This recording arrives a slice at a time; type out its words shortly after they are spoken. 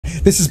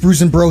This is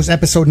Brews N Bros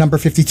episode number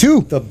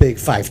 52. The big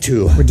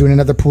 5-2. We're doing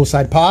another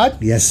Poolside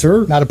Pod. Yes,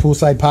 sir. Not a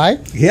Poolside Pie.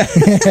 Yeah.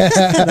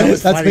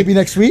 That's funny. Maybe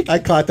next week. I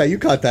caught that. You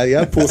caught that.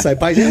 Yeah, Poolside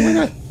Pie. Yeah, why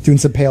not? Doing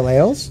some pale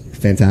ales.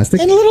 Fantastic.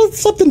 And a little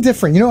something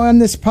different. You know, on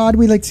this pod,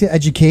 we like to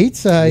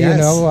educate, our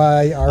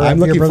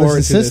beer brothers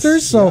and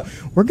sisters. So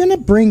we're going to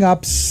bring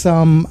up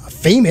some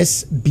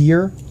famous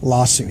beer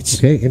lawsuits.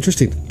 Okay,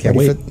 interesting. Can't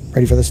wait.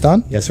 Ready for this,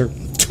 Don? Yes, sir.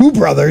 Two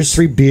brothers.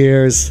 3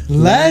 beers.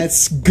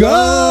 Let's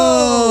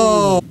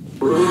go!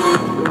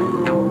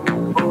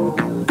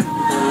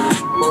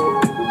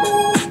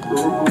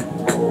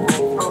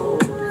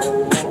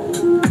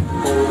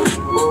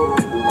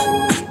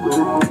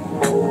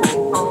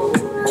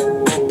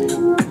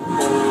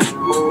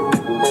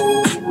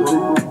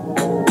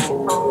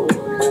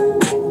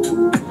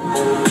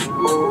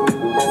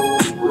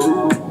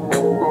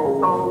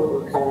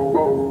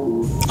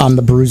 I'm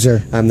the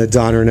Bruiser. I'm the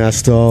Don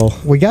Ernesto.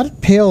 We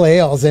got pale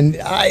ales, and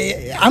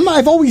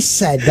I've always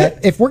said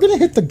that if we're going to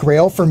hit the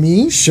grail for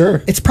me,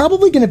 sure, it's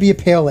probably going to be a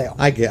pale ale.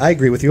 I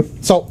agree with you.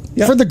 So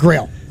for the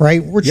grail,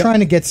 right? We're trying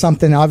to get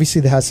something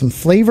obviously that has some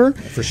flavor.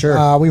 For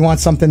sure. We want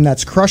something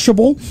that's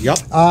crushable. Yep.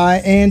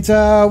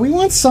 And we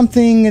want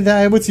something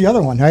that, what's the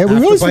other one? Right? We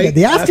always forget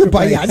the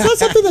afterbite. Yeah, it's not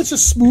something that's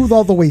just smooth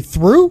all the way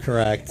through.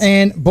 Correct.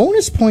 And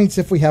bonus points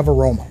if we have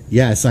aroma.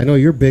 Yes, I know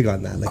you're big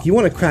on that. Like, you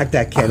want to crack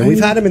that can. And we've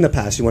had them in the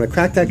past. You want to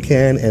crack that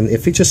can, and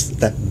if it's just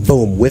that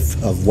boom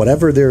whiff of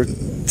whatever they're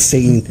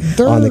saying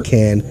on the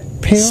can,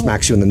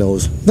 smacks you in the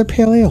nose. They're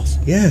pale ales.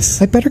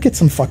 Yes. I better get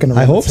some fucking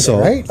aroma. I hope today, so.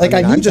 Right? Like,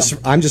 I'm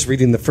just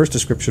reading the first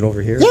description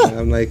over here. Yeah. And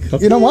I'm like,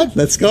 okay, you know what?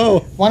 Let's go.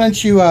 Why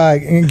don't you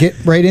get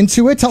right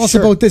into it? Tell us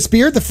about this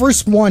beer. The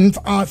first one,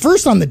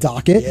 first on the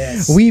docket,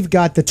 we've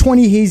got the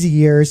 20 Hazy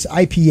Years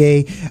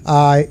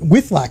IPA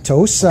with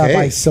lactose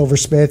by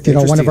Silversmith. You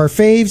know, one of our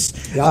faves,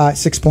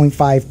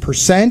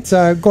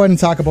 6.5%. Go ahead and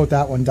talk about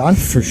that one, Don.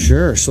 For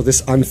sure. So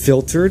this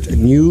unfiltered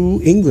New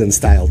England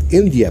styled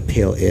India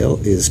Pale Ale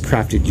is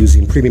crafted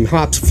using premium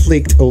hops,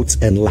 flaked oats,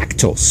 and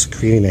lactose,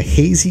 creating a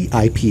hazy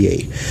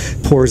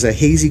IPA. Pours a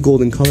hazy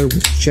golden color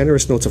with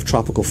generous notes of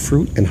tropical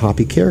fruit and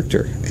hoppy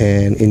character,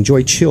 and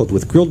enjoy chilled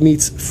with grilled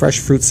meats, fresh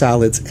fruit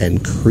salads,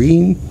 and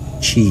cream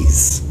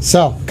cheese.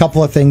 So, a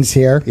couple of things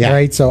here,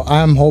 right? So,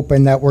 I'm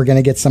hoping that we're going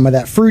to get some of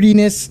that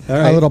fruitiness,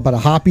 a little bit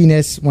of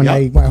hoppiness. When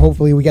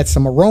hopefully we get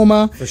some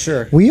aroma. For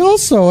sure. We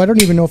also, I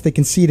don't even know if they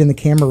can see it in the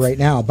camera right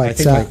now,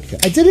 but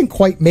I didn't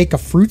quite make a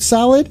fruit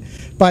salad,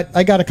 but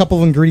I got a couple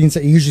of ingredients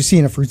that you usually see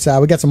in a fruit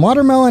salad. We got some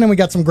watermelon and we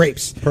got some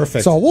grapes.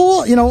 Perfect. So,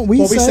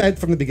 we said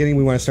from the beginning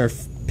we want to start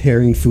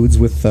pairing foods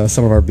with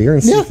some of our beer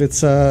and see if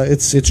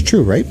it's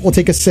true, right? We'll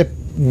take a sip.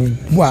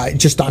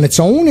 Just on its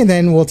own, and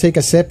then we'll take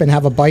a sip and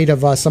have a bite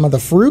of some of the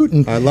fruit.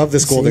 And I love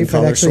this golden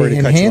color. Sorry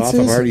to cut you off.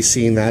 I've already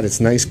seen that. It's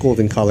nice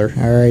golden color.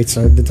 All right,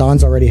 so the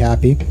Don's already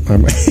happy.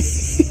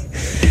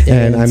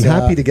 And I'm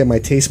happy to get my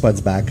taste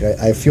buds back.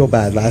 I feel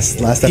bad.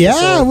 Last episode. Yeah,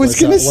 I was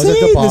going to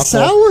say the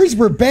sours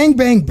were bang,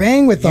 bang,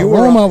 bang with the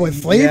aroma, with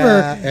flavor.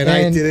 Yeah, and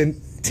I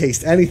didn't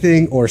taste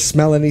anything or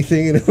smell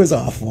anything, and it was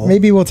awful.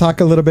 Maybe we'll talk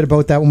a little bit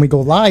about that when we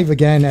go live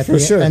again at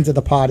the end of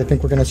the pod. I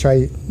think we're going to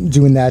try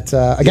doing that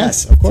again.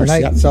 Yes, of course.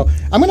 Tonight. So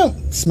I'm going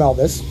to smell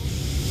this.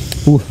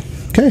 Ooh.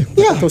 Okay.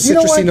 Yeah. Those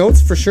citrusy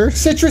notes for sure.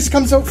 Citrus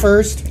comes out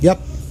first. Yep.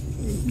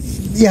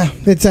 Yeah,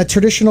 it's a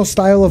traditional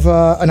style of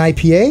an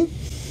IPA.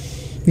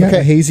 Yeah,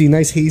 okay.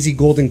 Nice hazy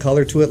golden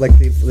color to it, like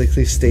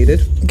they've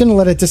stated. I'm going to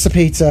let it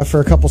dissipate for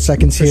a couple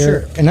seconds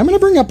here. And I'm going to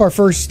bring up our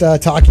first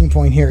talking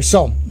point here.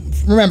 So,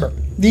 remember,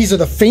 these are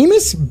the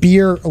famous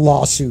beer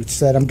lawsuits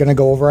that I'm going to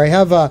go over. I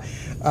have,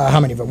 how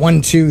many of it?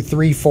 1, 2,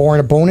 3, 4, and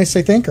a bonus,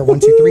 I think, or 1,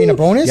 2, 3 and a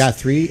bonus. Yeah,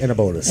 3 and a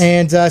bonus.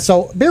 And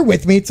so bear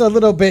with me. It's a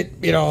little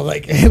bit,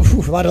 like a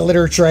lot of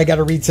literature I got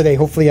to read today.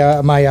 Hopefully,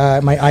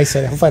 my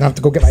eyesight. Hopefully, I don't have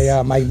to go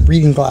get my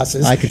reading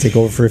glasses. I could take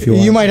over for if you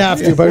want. You might have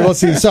to, but we'll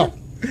see. So,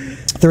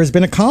 there has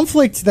been a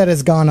conflict that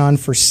has gone on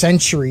for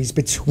centuries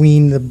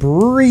between the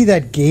brewery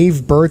that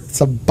gave birth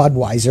to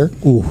Budweiser,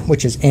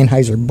 which is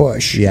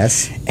Anheuser-Busch,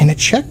 and a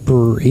Czech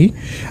brewery,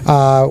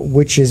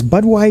 which is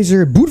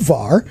Budweiser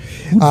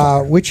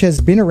Budvar, which has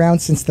been around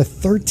since the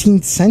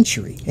 13th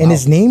century and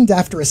is named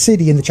after a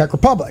city in the Czech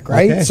Republic,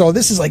 right? Okay. So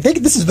this is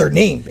this is their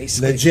name,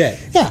 basically. Legit.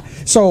 Yeah.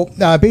 So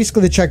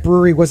basically, the Czech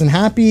brewery wasn't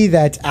happy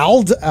that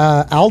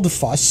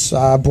Aldfus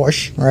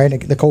Busch,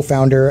 right, the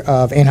co-founder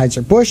of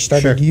Anheuser-Busch,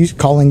 started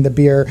calling the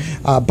beer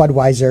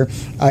Budweiser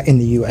in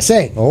the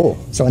USA.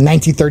 So in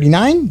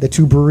 1939, the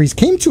two breweries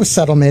came to a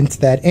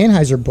settlement that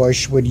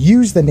Anheuser-Busch would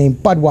use the name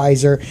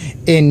Budweiser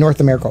in North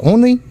America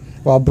only,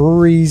 while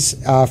breweries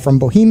from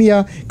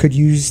Bohemia could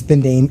use the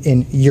name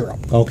in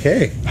Europe.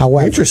 Okay.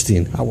 However,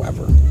 interesting.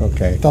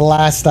 Okay. The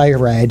last I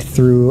read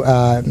through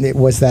it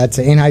was that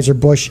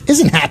Anheuser-Busch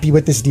isn't happy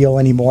with this deal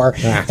anymore,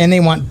 and they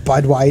want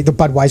the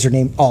Budweiser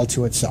name all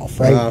to itself,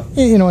 right?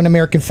 In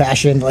American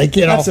fashion,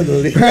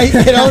 absolutely, right?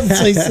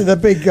 It's the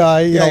big,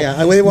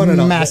 they want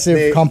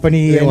massive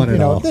company, they want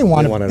all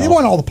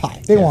the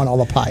pie. They want all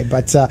the pie.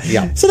 But so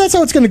that's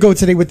how it's going to go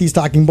today with these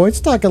talking points.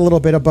 Talk a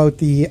little bit about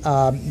the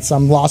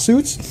some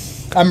lawsuits.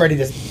 I'm ready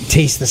to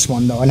taste this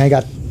one though, and I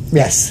got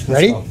Yes.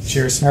 Ready? Go.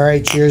 Cheers. All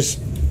right, cheers.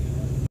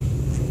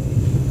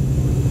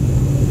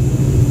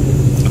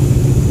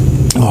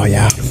 Oh,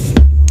 yeah.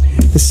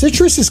 The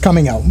citrus is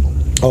coming out.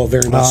 Oh,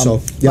 very much so.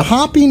 The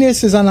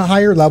hoppiness is on a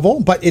higher level,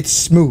 but it's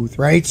smooth,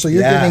 right? So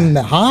you're getting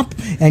the hop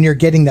and you're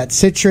getting that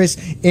citrus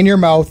in your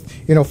mouth,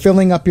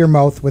 filling up your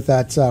mouth with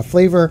that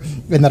flavor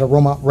and that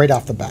aroma right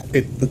off the bat.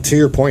 To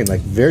your point,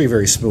 like very,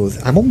 very smooth.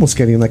 I'm almost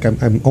getting like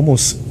I'm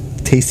almost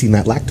tasting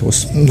that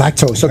lactose.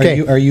 Lactose.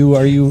 Okay. Are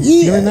you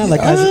feeling that?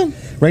 Like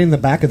right in the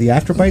back of the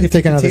afterbite? If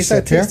take you another taste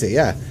sip that, taste it.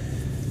 Yeah.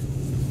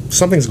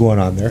 Something's going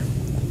on there.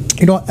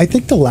 I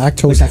think the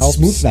lactose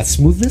helps. That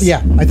smoothness?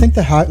 Yeah, I think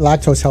the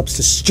lactose helps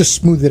to just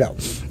smooth it out,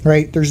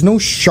 right? There's no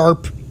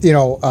sharp,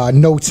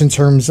 notes in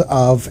terms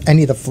of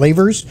any of the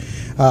flavors.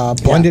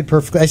 Blended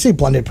perfectly. I say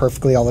blended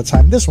perfectly all the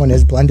time. This one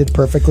is blended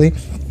perfectly.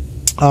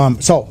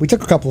 So we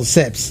took a couple of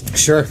sips.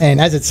 Sure. And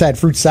as it said,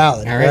 fruit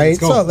salad. All right?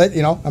 So I'm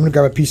going to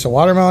grab a piece of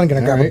watermelon. I'm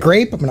going to grab a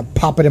grape. I'm going to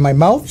pop it in my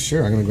mouth.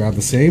 Sure. I'm going to grab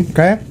the same.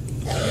 Okay.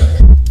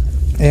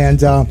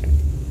 And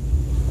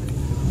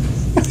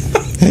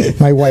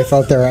my wife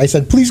out there, I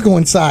said, please go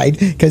inside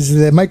because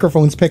the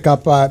microphones pick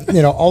up,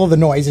 all of the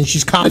noise, and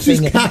she's coughing.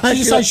 She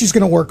decides she's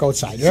going to work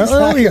outside. So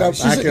I'm going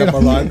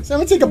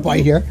to take a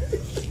bite here.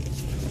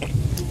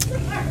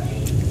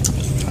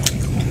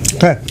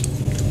 Okay.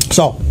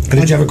 So,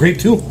 did you have a grape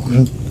too?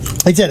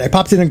 I did. I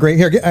popped in a grape.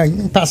 Here,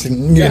 pass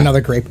it. Get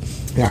another grape.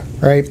 Yeah.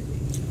 Right.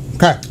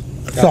 Okay.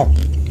 So,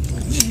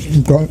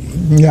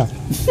 yeah.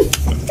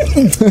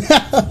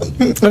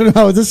 I don't know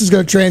how this is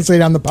going to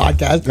translate on the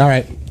podcast. All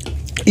right.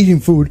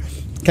 Eating food.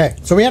 Okay,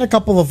 so we had a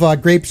couple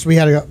of grapes. We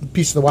had a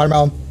piece of the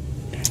watermelon.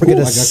 We're going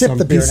to sip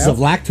the beer pieces now. of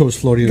lactose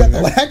floating Got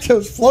around. the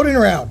lactose floating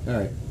around. All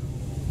right.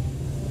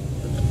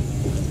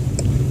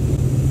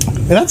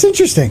 And that's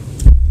interesting.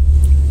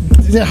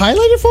 Did it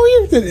highlight it for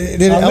you?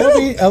 Did it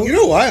elevate? You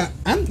know what?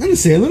 I'm going to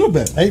say a little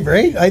bit. Hey,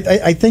 right?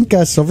 I think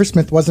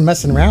Silversmith wasn't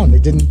messing around. They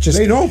didn't just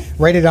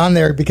write it on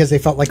there because they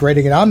felt like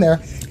writing it on there.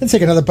 Let's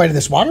take another bite of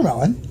this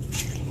watermelon.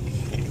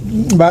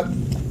 But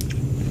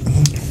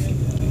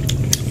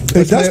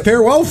it does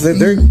pair well.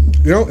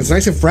 It's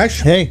nice and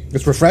fresh. Hey,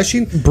 it's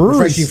refreshing.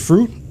 Refreshing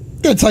fruit.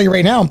 I'm going to tell you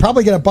right now, I'm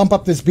probably going to bump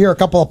up this beer a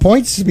couple of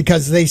points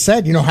because they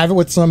said, have it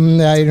with some,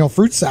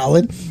 fruit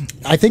salad.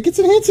 I think it's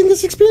enhancing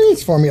this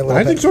experience for me a little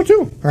bit. I think so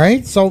too. All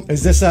right, so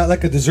is this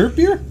like a dessert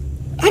beer?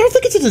 I don't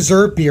think it's a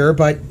dessert beer,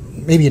 but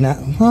maybe not.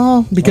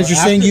 Well, because you're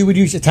saying you would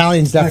use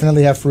Italians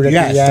definitely have fruit at the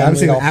end. I'm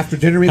saying after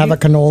dinner, maybe have a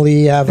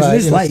cannoli, have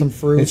some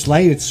fruit. It's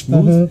light. It's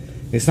smooth.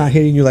 Mm-hmm. It's not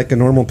hitting you like a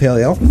normal pale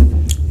ale.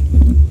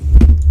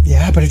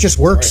 Yeah, but it just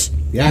works.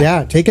 Right.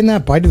 Yeah. Taking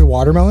that bite of the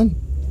watermelon,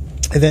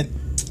 and then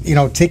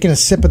taking a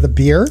sip of the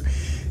beer.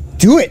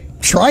 Do it.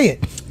 Try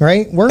it.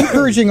 Right? We're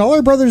encouraging all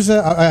our brothers,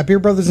 beer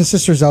brothers and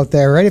sisters out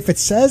there, right? If it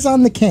says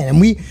on the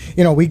can,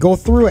 and we go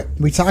through it,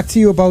 we talk to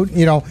you about,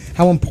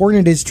 how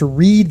important it is to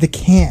read the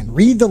can,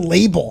 read the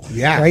label.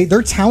 Yeah. Right?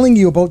 They're telling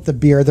you about the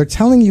beer. They're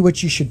telling you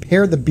what you should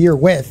pair the beer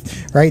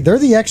with, right? They're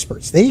the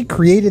experts. They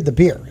created the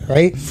beer,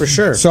 right? For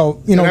sure.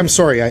 So, and I'm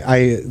sorry,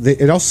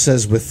 it also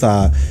says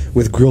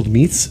with grilled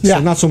meats. So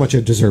not so much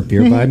a dessert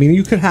beer, but I mean,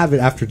 you could have it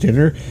after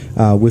dinner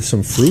with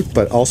some fruit,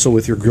 but also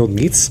with your grilled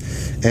meats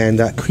and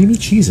creamy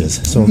cheeses.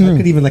 So that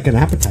could even like an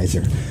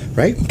appetizer,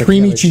 right?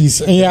 Creamy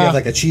cheese. You have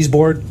like a cheese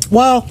board.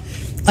 Well,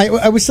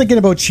 I was thinking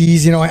about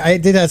cheese. I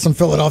did have some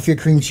Philadelphia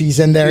cream cheese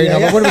in there.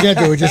 But what are we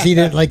gonna do? Just eat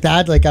it like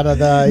that, like out of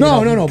the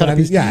no. No,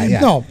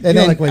 and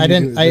then I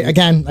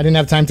didn't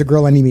have time to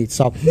grill any meat,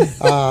 so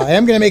I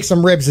am gonna make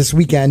some ribs this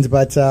weekend.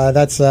 But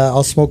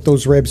I'll smoke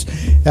those ribs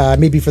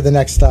maybe for the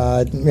next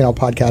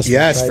podcast.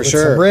 Yes, for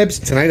sure. Some ribs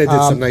tonight. I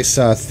did some nice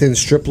thin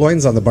strip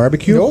loins on the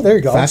barbecue. Oh, there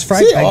you go. Fast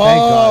fried. Thank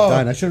God,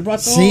 done. I should have brought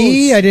those.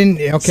 See, I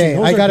didn't. Okay,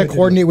 I got to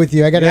coordinate with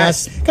you. I got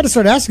to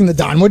start asking the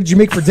Don, what did you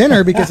make for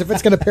dinner? Because if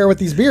it's gonna pair with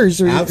these beers,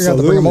 you're going to have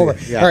to bring them over.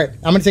 Yeah. All right,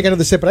 I'm going to take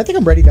another sip, but I think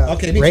I'm ready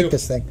to break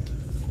this thing.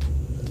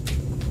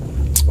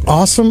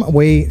 Awesome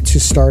way to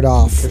start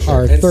off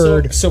our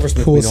third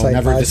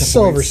Poolside Pod.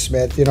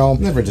 Silversmith,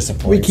 never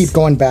disappoints. We keep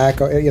going back,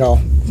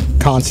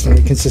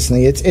 constantly,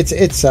 consistently.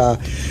 It's a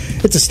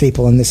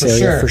staple in this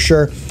area for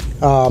sure.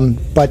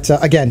 But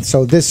again,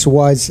 so this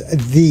was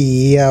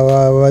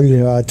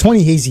the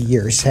 20 Hazy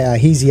Years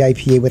Hazy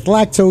IPA with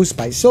Lactose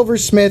by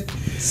Silversmith.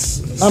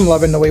 I'm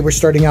loving the way we're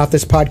starting out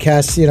this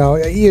podcast.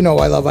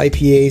 I love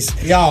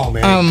IPAs. Yo,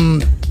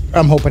 man.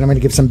 I'm hoping I'm going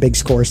to give some big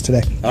scores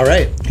today. All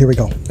right. Here we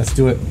go. Let's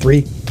do it.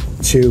 3,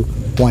 2,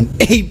 1.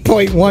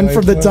 8.1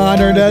 from the Don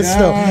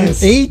Ernesto.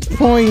 Yes.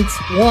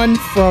 8.1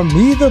 from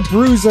me, the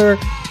Bruiser.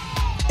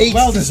 8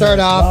 to start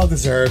off. Well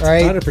deserved.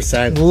 Right?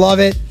 100%. Love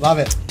it. Love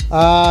it.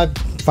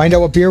 Find out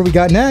what beer we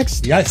got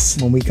next.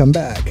 Yes. When we come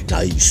back.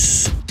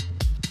 Nice.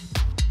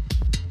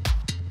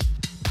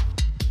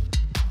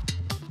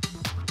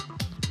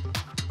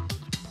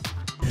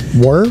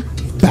 We're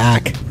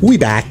back. We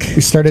back.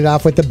 We started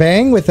off with the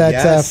bang with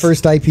that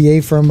first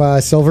IPA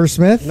from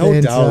Silversmith. No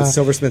doubt.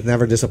 Silversmith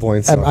never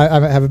disappoints. So. I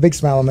have a big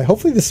smile on my.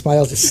 Hopefully, the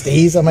smile just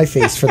stays on my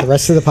face for the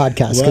rest of the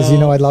podcast because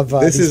I love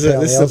this is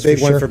a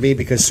big one for me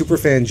because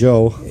Superfan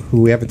Joe,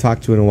 who we haven't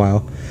talked to in a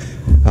while,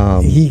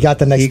 he got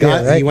the next beer,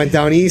 right? He went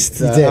down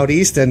east, out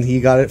east, and he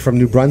got it from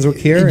New Brunswick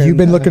here. You've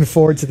been looking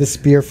forward to this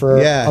beer for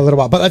a little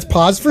while. But let's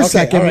pause for a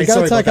second. We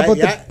got to talk about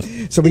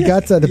So we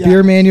got the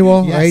beer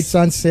manual, right? It's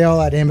on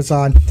sale at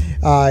Amazon.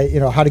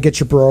 How to get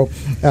your bro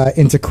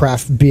into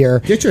craft beer.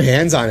 Get your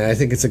hands on it. I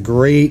think it's a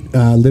great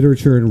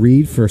literature and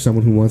read for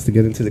someone who wants to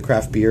get into the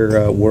craft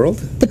beer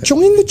world. But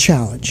join the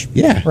challenge.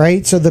 Yeah.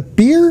 Right? So the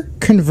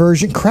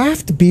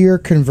craft beer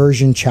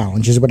conversion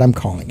challenge is what I'm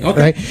calling it.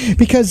 Okay. Right?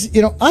 Because,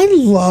 I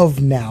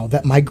love now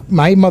that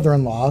my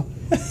mother-in-law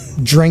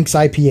drinks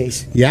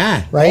IPAs.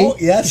 Yeah. Right? Oh,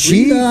 yes.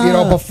 She,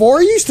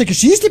 before because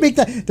she used to make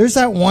that. There's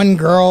that one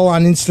girl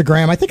on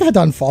Instagram. I think I had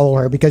to unfollow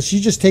her because she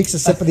just takes a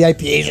sip of the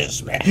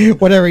IPAs,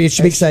 whatever.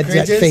 She makes that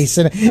face.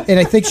 And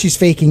I think she's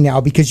faking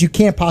now because you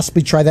can't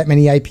possibly try that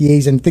many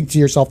IPAs and think to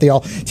yourself they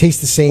all taste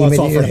the same. Well, it's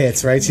all for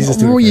hits, right? She's just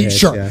doing it for hits.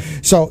 Sure. Yeah.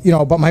 So,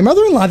 but my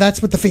mother-in-law,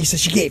 that's what the face that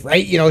she gave,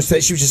 right? So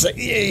she was just like,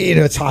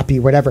 it's hoppy,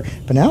 whatever.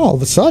 But now all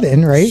of a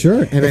sudden, right?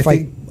 Sure. And I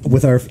think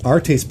with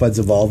our taste buds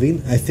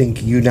evolving, I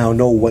think you now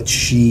know what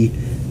she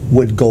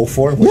would go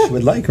for, what she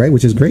would like, right?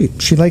 Which is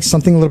great. She likes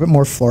something a little bit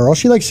more floral.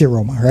 She likes the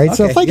aroma, right? Okay.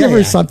 So if I give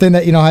her something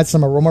that, had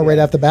some aroma right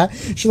off the bat,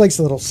 she likes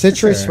a little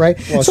citrus, right?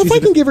 Well, so if I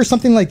can give her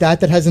something like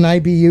that has an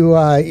IBU,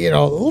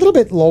 a little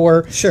bit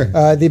lower,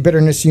 the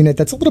bitterness unit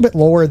that's a little bit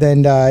lower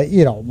than,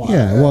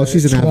 well,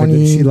 she's an 20,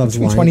 advocate. She loves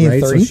wine, 20 and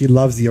right? 30. So she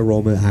loves the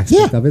aroma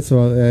aspect of it.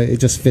 So it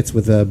just fits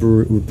with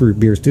brew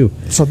beers too.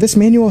 So this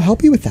manual will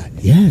help you with that.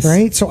 Yes.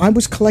 Right? So I've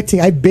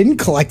been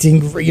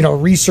collecting,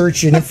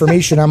 research and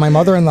information on my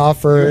mother-in-law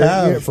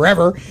for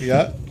forever.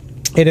 Yeah.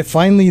 And it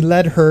finally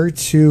led her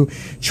to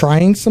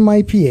trying some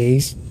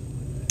IPAs.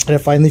 And I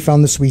finally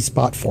found the sweet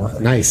spot for her.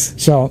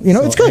 Nice. So,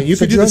 it's good. You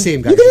can do the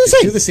same, guys. You can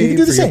do the same.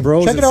 for your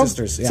bros and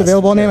sisters. It's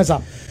available on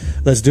Amazon.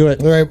 Let's do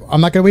it. All right, I'm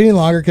not going to wait any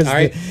longer because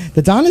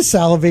the Don is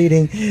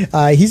salivating.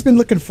 He's been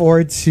looking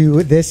forward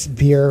to this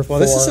beer. Well,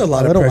 this is a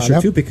lot of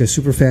pressure too because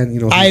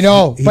Superfan, I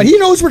know, but he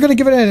knows we're going to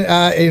give it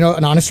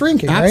an honest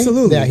ranking.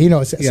 Absolutely, right? Yeah, he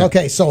knows. Yeah.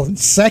 Okay, so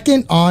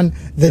second on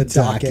the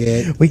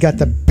docket, we got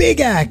the Big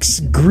Axe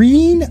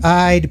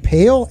Green-Eyed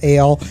Pale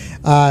Ale.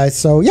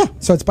 So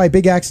it's by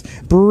Big Axe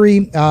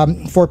Brewery,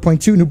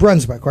 4.2 New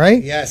Brunswick,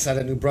 right? Yes, out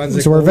of New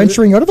Brunswick. So we're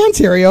venturing out of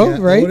Ontario,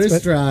 right?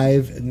 Otis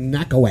Drive,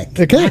 Nakawik.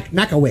 Okay,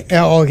 Nakawik.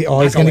 Oh,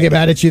 he's going to get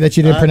mad at you that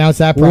you didn't pronounce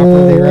that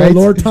properly, right?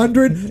 Lord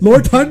Thunder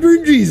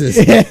and Jesus.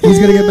 He's going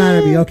to get mad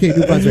at me. Okay,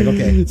 New Brunswick,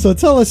 okay. So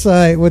tell us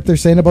what they're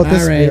saying about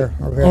this beer.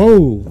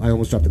 Oh, I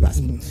almost dropped the glass.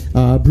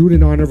 Brewed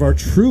in honor of our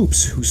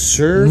troops who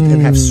served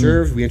and have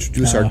served, we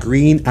introduce our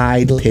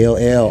Green-Eyed Pale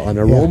Ale, an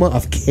aroma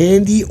of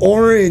candy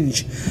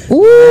orange.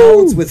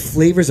 Melds with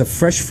flavors of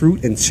fresh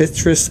fruit and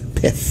citrus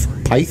pith.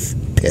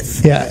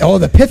 Yeah. Oh,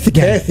 the pith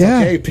again. Pith. Yeah.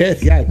 Okay,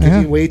 pith. Yeah.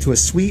 Giving way to a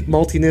sweet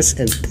maltiness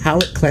and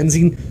palate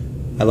cleansing.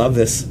 I love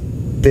this.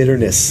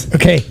 Bitterness.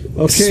 Okay.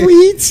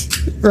 Sweet,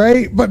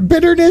 right? But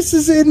bitterness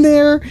is in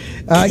there.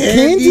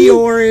 Candy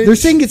orange. They're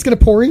saying it's going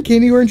to pour in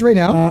candy orange right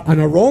now.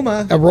 An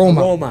aroma.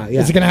 Yeah.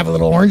 Is it going to have a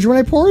little orange when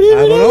I pour it in?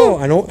 I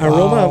don't know.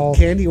 Aroma of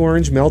candy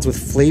orange melds with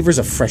flavors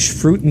of fresh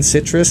fruit and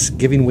citrus,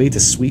 giving way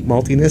to sweet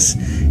maltiness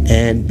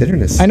and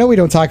bitterness. I know we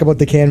don't talk about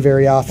the can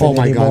very often. Oh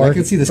my anymore, God! I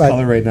can see this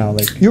color right now.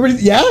 Like you already,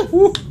 yeah.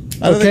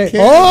 Okay.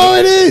 Oh,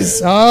 it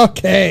is.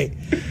 Okay.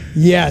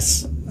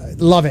 Yes.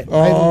 Love it.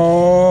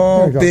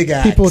 Oh, Big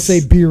Axe. People say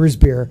beer is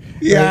beer.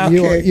 Yeah, right?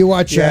 okay.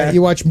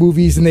 You watch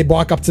movies and they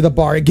walk up to the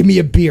bar and give me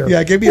a beer.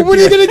 Yeah, give me a beer. What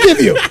are you going to give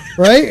you?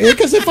 Right?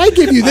 Because if I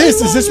give you this,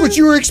 is this what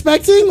you were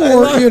expecting?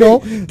 Or,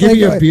 give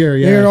me a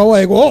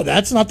beer, well,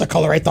 that's not the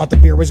color I thought the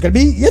beer was going to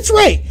be. It's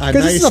right.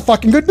 Because this is a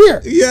fucking good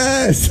beer.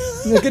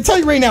 Yes. I can tell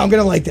you right now, I'm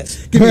going to like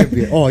this. Give me a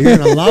beer. Oh, you're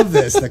going to love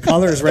this. The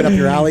color is right up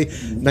your alley.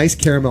 Nice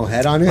caramel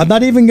head on it. I'm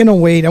not even going to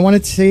wait. I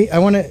want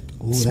to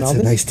Ooh, that's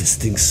a nice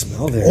distinct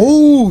smell there.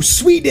 Oh,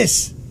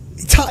 sweetness.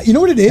 You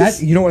know what it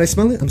is? You know what I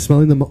smell? I'm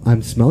smelling the. What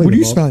are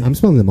you smelling? I'm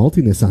smelling the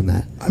maltiness on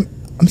that.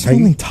 I'm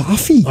smelling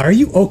toffee. Are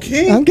you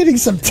okay? I'm getting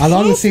some toffee.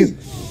 Along the same.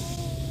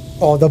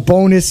 Oh, the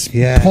bonus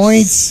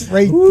points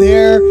right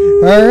there.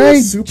 All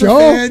right,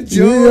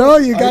 Joe.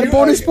 You got a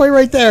bonus point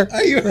right there.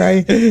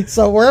 Right.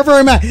 So wherever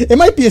I'm at, it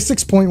might be a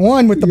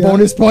 6.1 with the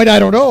bonus point. I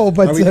don't know,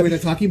 but are we doing a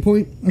talking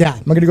point? Yeah,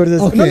 I'm going to go to this.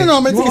 Okay. No.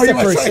 I'm going to take a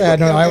step first. Yeah,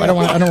 no, I don't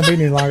want to wait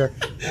any longer.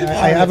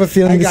 I have a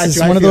feeling this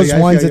is one of those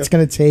ones that's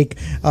going to take,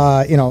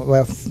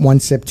 1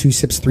 sip, 2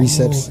 sips, 3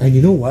 sips. And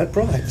you know what,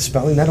 bro? I'm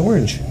smelling that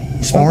orange.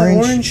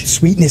 Orange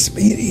sweetness.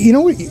 You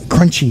know what?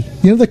 Crunchy.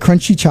 You know the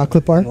crunchy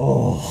chocolate bar?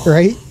 Oh,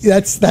 right.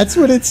 That's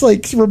what it's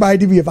like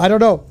reminding me of. I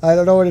don't know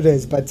what it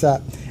is, but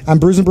I'm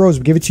Brews N Bros.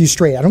 We give it to you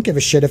straight. I don't give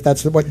a shit if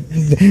that's what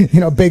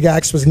Big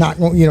Axe was not.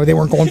 They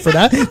weren't going for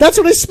that. That's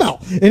what I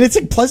smell, and it's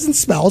a pleasant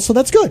smell, so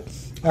that's good.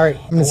 All right,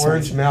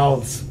 orange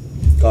mouths.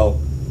 Go.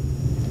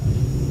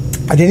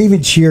 I didn't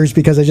even cheers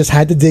because I just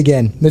had to dig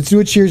in. Let's do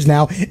a cheers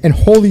now. And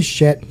holy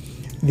shit,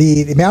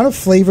 the amount of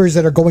flavors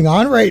that are going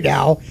on right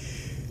now.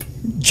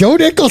 Joe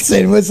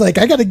Nicholson was like,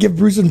 I got to give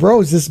Brews N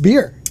Bros this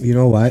beer. You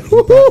know what?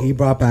 He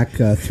brought back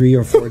 3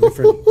 or 4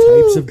 different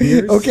types of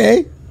beers.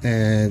 Okay.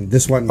 And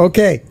this one,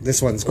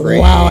 this one's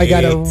great. Wow, I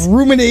got to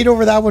ruminate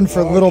over that one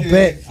for a little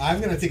bit.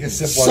 I'm gonna take a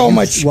sip. So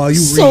much going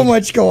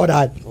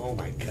on. Oh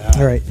my god!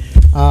 All right,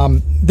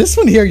 this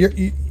one here,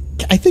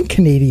 I think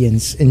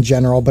Canadians in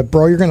general, but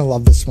bro, you're gonna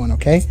love this one.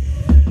 Okay,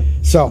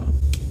 so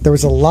there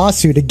was a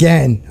lawsuit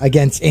again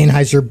against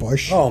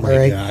Anheuser-Busch. Oh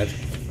my god!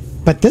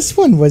 But this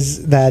one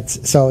was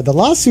the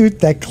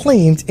lawsuit that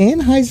claimed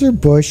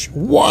Anheuser-Busch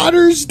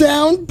waters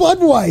down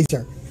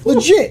Budweiser.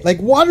 Legit, like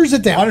waters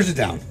it down. Waters it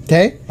down.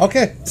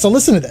 Okay. So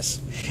listen to this.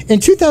 In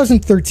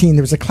 2013,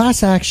 there was a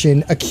class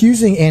action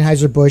accusing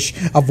Anheuser-Busch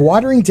of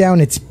watering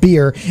down its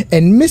beer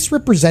and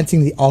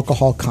misrepresenting the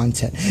alcohol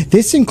content.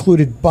 This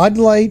included Bud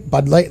Light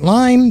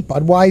Lime,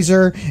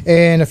 Budweiser,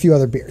 and a few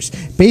other beers.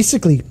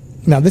 Basically,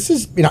 now this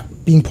is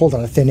being pulled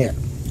out of thin air.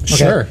 Okay?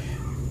 Sure.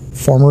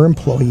 Former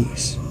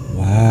employees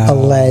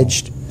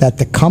alleged that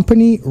the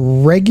company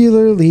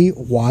regularly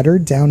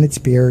watered down its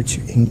beer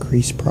to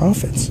increase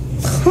profits.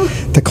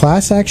 The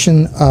class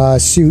action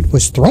suit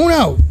was thrown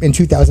out in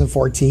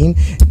 2014.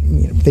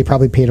 They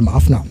probably paid him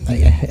off. No,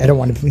 I don't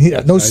want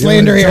to. No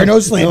slander here. No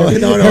slander.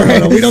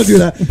 No. We don't do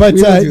that. But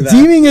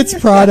deeming its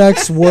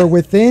products were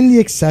within the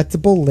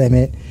acceptable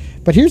limit.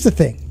 But here's the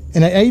thing.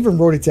 And I even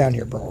wrote it down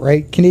here, bro,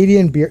 right?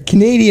 Canadian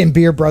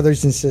beer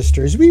brothers and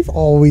sisters, we've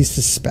always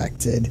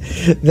suspected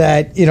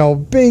that,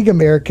 big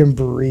American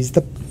breweries,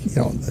 the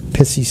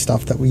pissy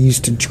stuff that we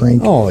used to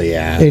drink. Oh,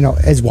 yeah.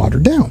 As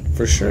watered down.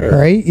 For sure.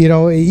 Right?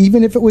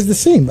 Even if it was the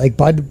same, like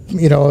Bud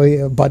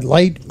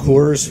Light,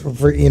 Coors.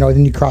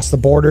 Then you cross the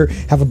border,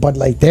 have a Bud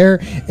Light there,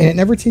 and it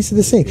never tasted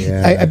the same.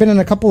 Yeah. I've been on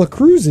a couple of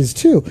cruises,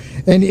 too,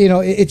 and,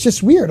 it's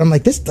just weird. I'm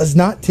like, this does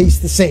not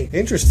taste the same.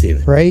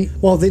 Interesting. Right?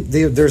 Well,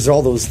 there's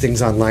all those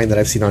things online that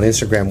I've seen on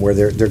Instagram where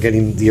they're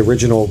getting the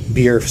original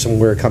beer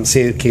somewhere,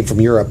 say it came from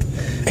Europe,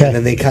 and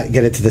then they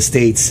get it to the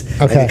States,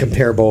 and they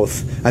compare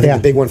both. I think the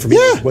big one for me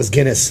was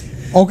Guinness.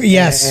 Okay,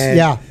 yes,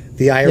 and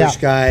the Irish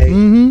guy,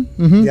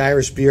 the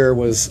Irish beer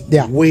was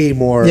way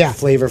more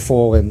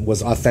flavorful and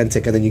was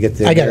authentic, and then you get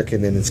the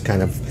American, and it's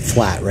kind of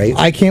flat, right?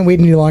 I can't wait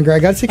any longer. I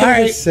got to take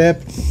another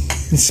sip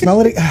and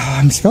smell it.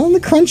 I'm smelling the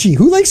crunchy.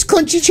 Who likes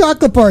crunchy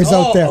chocolate bars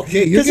out there?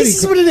 Okay, because this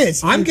is what it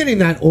is. I'm getting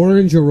that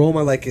orange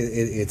aroma, like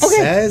it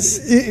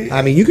says.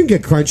 I mean, you can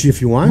get crunchy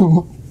if you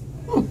want.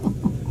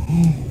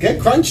 Get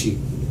crunchy.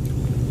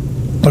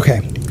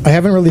 Okay. I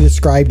haven't really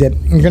described it.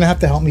 You're going to have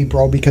to help me,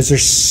 bro, because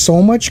there's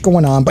so much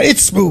going on, but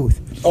it's smooth.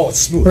 Oh, it's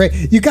smooth. Right.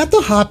 You got the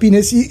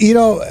hoppiness. You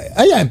know what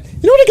I'm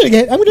going to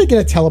get? I'm going to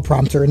get a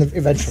teleprompter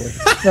eventually.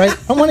 Right?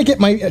 I want to get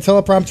my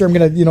teleprompter. I'm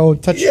going to,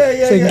 touch so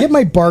I can get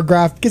my bar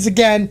graph. Because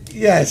again,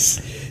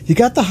 you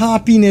got the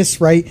hoppiness,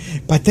 right?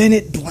 But then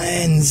it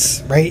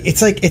blends, right?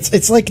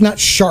 It's like not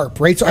sharp,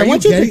 right? So I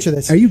want you to picture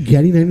this. Are you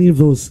getting any of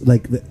those,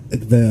 like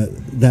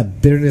the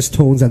bitterness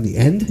tones on the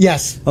end?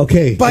 Yes.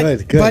 Okay,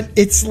 good. But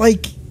it's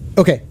like,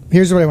 okay,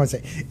 here's what I want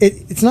to say.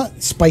 It's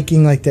not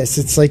spiking like this.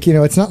 It's like,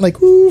 it's not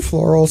like, ooh,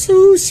 florals,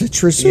 ooh,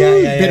 citrus,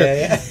 ooh, bitter.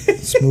 Yeah.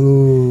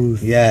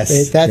 Smooth.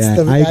 Yes.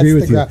 I agree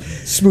with you.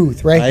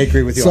 Smooth, right? I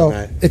agree with you on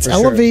that. It's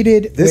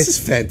elevated. Sure. This is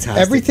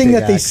fantastic. Everything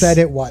that they said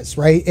it was,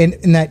 right? And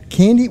that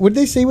candy, what did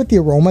they say with the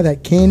aroma?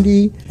 That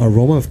candy.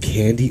 Aroma of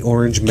candy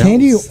orange melts.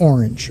 Candy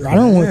orange. I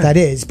don't know what that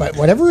is, but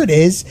whatever it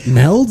is.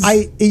 Melts?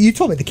 You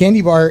told me the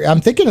candy bar.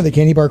 I'm thinking of the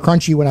candy bar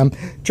crunchy when I'm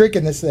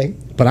drinking this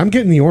thing. But I'm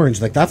getting the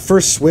orange. Like that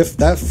first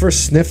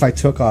sniff I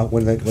took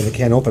when the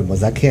can opened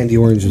was that candy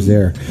orange was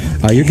there.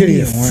 You're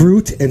getting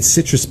fruit and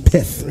citrus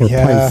pith or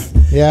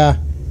pith. Yeah.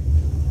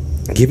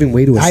 Giving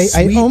way to a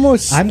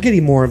sweet. I'm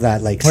getting more of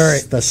that, like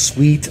the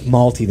sweet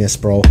maltiness,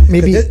 bro.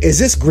 Maybe is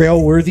this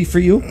grail worthy for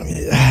you?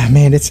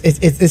 Man, this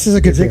is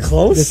a good beer.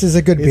 Close? This is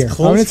a good beer. I'm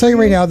going to tell you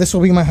right now, this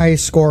will be my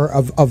highest score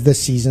of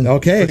this season.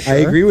 Okay, sure. I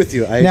agree with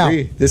you. I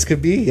agree. This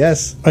could be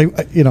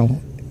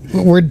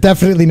we're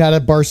definitely not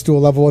at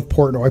Barstool level with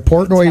Portnoy.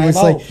 Portnoy was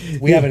like,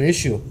 we have an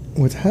issue.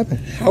 What's happened?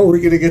 How are we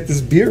going to get this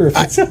beer? If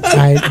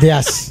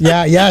it's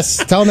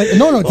yes. Tell me.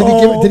 No.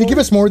 Did he give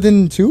us more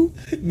than 2?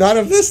 Not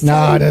of this.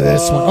 Not of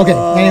this one. Okay.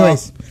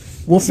 Anyways,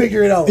 we'll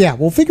figure it out. Yeah,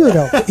 we'll figure it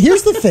out.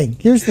 Here's the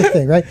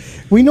thing, right?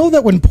 We know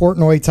that when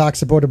Portnoy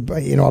talks about a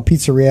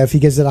pizzeria, if he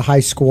gives it a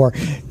high score,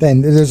 then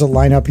there's a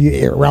lineup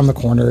around the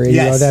corner.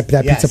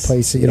 That pizza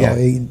place.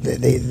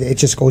 It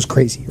just goes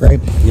crazy, right?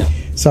 Yeah.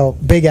 So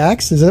Big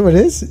Axe, is that what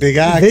it is? Big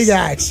Axe. Big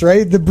Axe,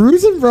 right? The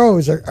Brews N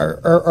Bros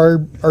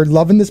are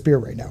loving this beer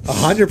right now.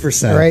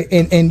 100%. Right,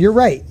 and you're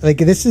right. Like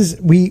this is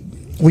we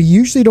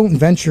usually don't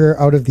venture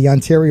out of the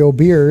Ontario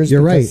beers.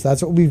 You're right.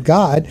 That's what we've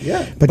got.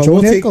 Yeah. But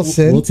Joe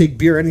Nicholson, we'll take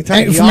beer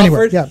anytime. He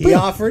offered,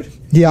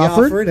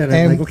 and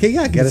I'm like, okay,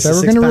 get us a 6-pack. So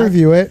we're going to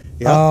review it.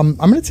 Yeah. I'm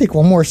going to take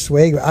one more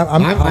swig.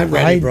 I'm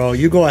ready, bro.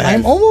 You go ahead.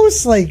 I'm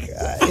almost like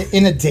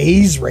in a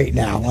daze right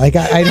now. Like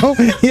I don't,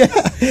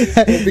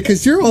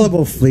 because you're all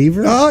about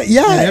flavor.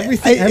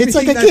 Everything. It's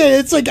like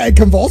it's like I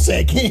convulsing.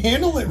 I can't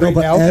handle it right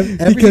now.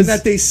 Everything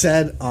that they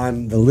said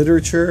on the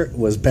literature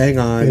was bang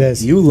on. It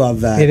is. You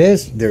love that. It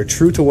is. They're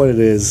true to what it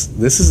is.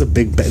 This is a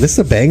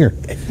banger.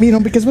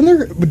 Because when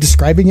they're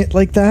describing it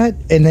like that,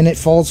 and then it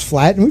falls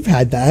flat, and we've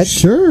had that.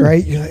 Sure.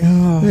 Right. You're like,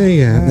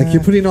 like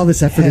you're putting all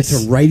this effort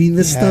into writing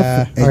this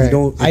stuff, and you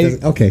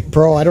don't. Okay,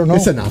 bro, I don't know.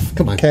 It's enough.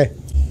 Come on. Okay,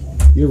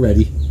 you're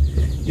ready.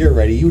 You're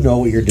ready. You know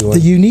what you're doing. The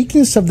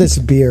uniqueness of this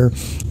beer,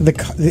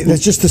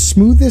 it's just the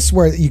smoothness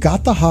where you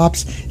got the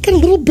hops, got a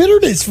little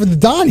bitterness for the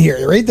Don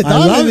here, right? The Don,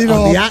 I love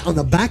it. On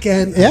the back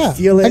end. Yeah, I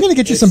feel it. I'm gonna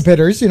get you some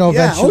bitters,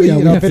 eventually.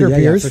 Bitter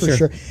beers for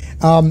sure.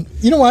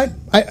 You know what?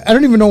 I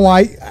don't even know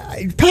why.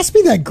 Pass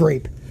me that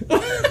grape.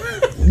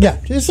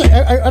 Yeah, just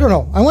I don't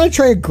know. I want to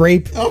try a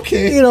grape.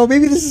 Okay.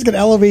 Maybe this is gonna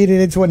elevate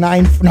it into a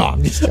 9. No,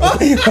 I'm just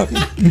joking.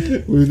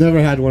 We've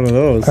never had one of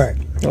those. All right,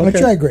 I'm gonna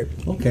try a grape.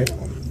 Okay.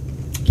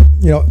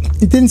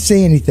 It didn't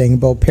say anything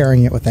about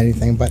pairing it with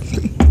anything, but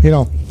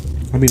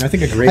I mean, I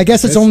think a grape. I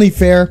guess it's only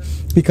fair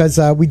because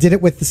we did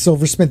it with the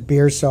Silversmith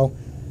beer, so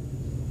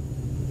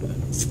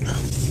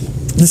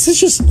this is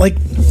just like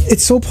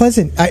it's so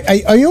pleasant.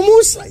 I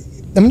almost.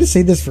 I'm going to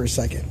say this for a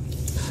second.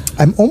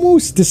 I'm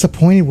almost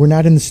disappointed we're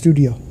not in the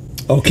studio.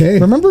 Okay.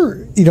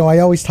 Remember, I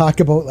always talk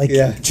about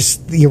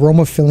just the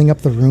aroma filling up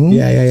the room.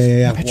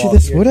 Yeah. I bet you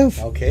this would have.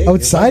 Okay.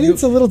 Outside,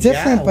 it's a little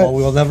different, but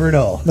we'll never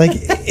know.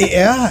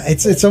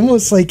 It's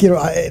almost like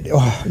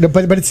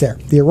but it's there.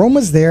 The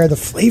aroma's there. The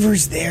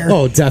flavor's there.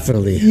 Oh,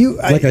 definitely.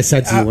 Like I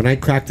said to you when I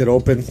cracked it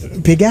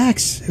open, Big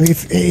Axe.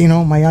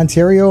 My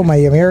Ontario, my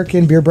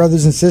American beer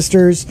brothers and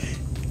sisters.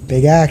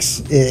 Big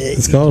Axe.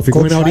 Let's go. If you're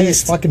going out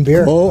east, fucking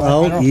beer. Go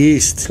out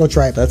east. Let's go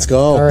try it. Let's go.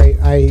 All right.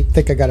 I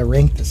think I got to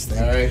rank this thing.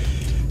 All right.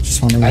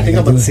 Just wondering. I think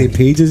I'm on the same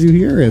page as you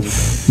here, and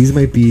these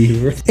might be.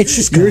 It's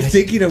just you're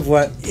thinking of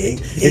what?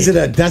 Is it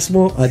a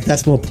decimal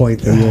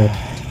point?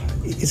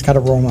 It's got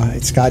aroma.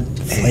 It's got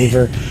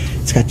flavor.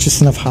 It's got just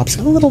enough hops.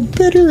 Got a little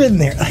bitter in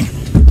there.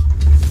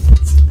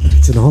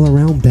 It's an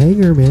all-around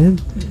banger, man.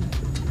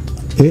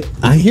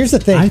 Here's the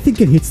thing. I think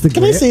it hits the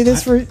grail. Can I say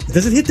this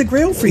does it hit the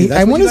grail for you?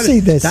 I want to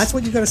say this. That's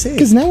what you got to say.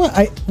 Because now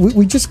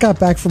we just got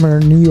back from our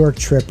New York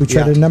trip. We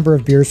tried a number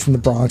of beers from the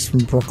Bronx,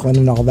 from Brooklyn,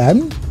 and all that.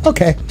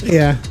 Okay.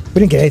 Yeah. We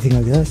didn't get anything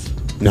like this.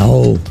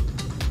 No.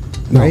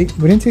 Right?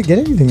 We didn't get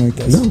anything like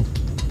this.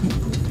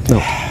 No.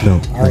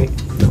 All right.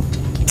 No.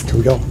 Here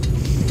we go.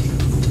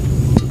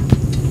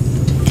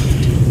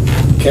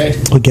 Okay.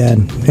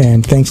 Again,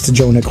 and thanks to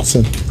Joe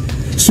Nicholson.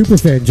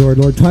 Superfan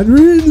Jordan, Lord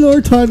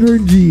Thunder,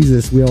 and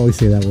Jesus. We always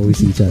say that when we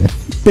see each other.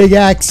 Big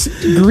Axe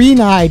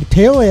Green-Eyed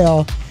Pale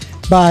Ale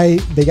by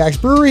Big Axe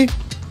Brewery.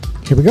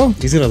 Here we go.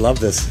 He's going to love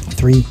this.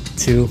 3,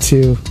 2,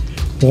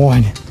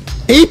 1.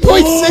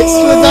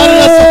 8.6 without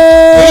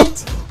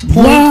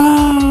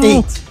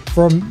 8.8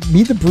 from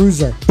me, the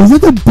Bruiser. Is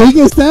it the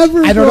biggest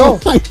ever? I don't know.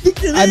 I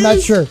think it I'm not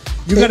sure.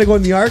 You got to go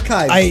in the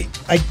archive.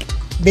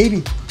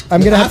 Maybe. I'm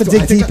going to have to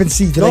dig deep and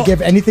see. Did I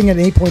give anything an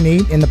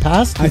 8.8 in the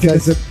past?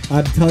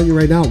 I'm telling you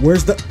right now.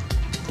 Where's the...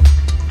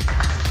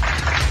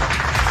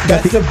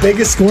 That's the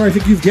biggest score I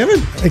think you've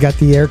given. I got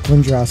the Eric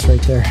Lindros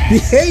right there.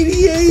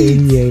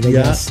 88, I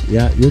guess.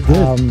 Yeah, you're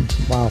good.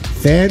 Wow.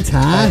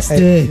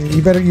 Fantastic.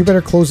 You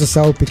better close us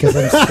out because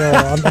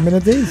I'm in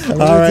a daze. All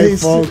right,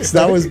 folks.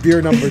 That was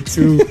beer number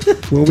 2.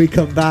 When we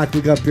come back,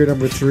 we got beer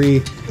number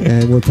 3,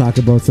 and we'll talk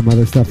about some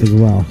other stuff as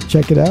well.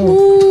 Check it out.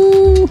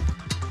 Woo.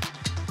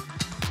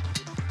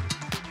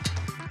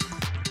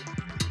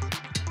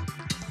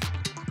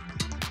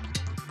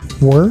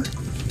 We're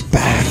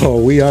back.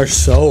 Oh, we are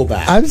so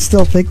back. I'm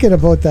still thinking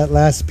about that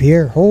last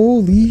beer.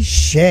 Holy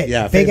shit.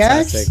 Yeah, Big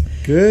fantastic.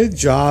 Axe. Good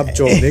job,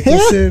 Joe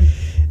Nicholson.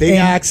 Big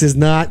Axe is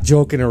not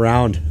joking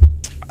around.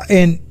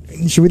 And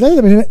should we let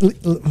them in?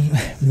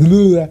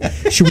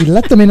 Should we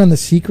let them in on the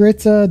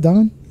secret,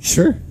 Don?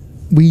 Sure.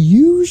 We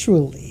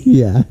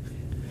usually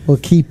will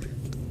keep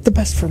the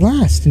best for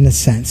last in a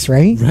sense,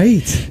 right?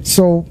 Right.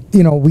 So,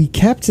 we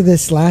kept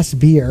this last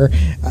beer.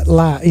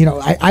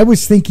 I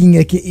was thinking,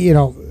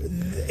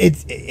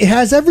 it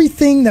has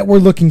everything that we're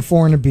looking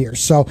for in a beer.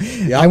 So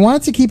I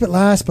wanted to keep it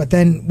last, but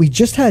then we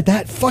just had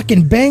that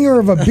fucking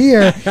banger of a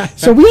beer.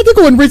 So we had to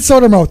go and rinse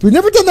out our mouth. We've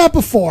never done that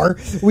before.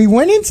 We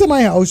went into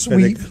my house.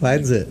 We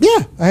cleanse it.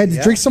 Yeah. I had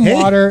to drink some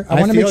water. I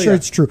want to make sure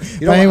it's true.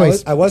 But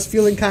anyways. I was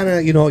feeling kind of,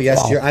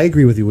 I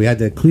agree with you. We had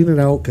to clean it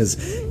out because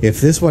if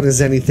this one is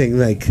anything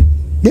like...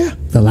 Yeah.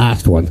 The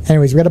last one.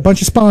 Anyways, we got a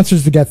bunch of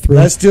sponsors to get through.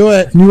 Let's do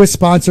it. Newest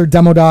sponsor,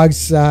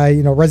 Demogogs,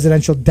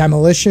 residential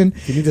demolition.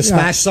 You need to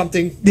smash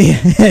something.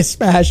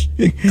 Smash.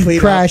 Clean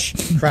Crash.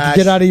 Crash.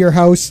 Get out of your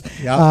house.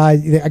 Yep.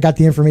 I got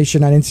the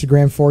information on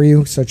Instagram for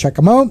you, so check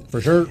them out. For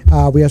sure.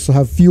 We also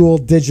have Fuel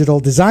Digital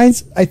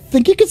Designs. I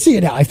think you can see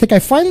it now. I think I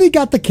finally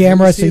got the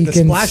camera so you can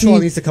see. The splash wall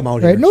needs to come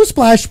out here. Right? No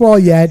splash wall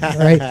yet.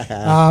 Right?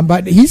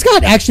 But he's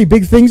got actually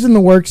big things in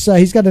the works.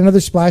 He's got another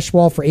splash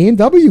wall for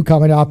A&W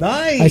coming up.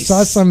 Nice. I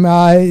saw some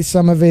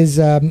of his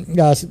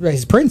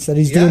prints that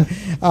he's doing.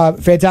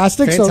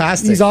 Fantastic. So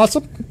he's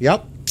awesome.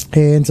 Yep.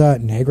 And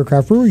Niagara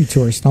Craft Brewery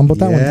Tour. Stumbled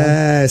that one.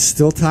 Yeah,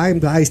 still time,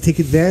 guys. Take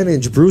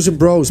advantage. Brews and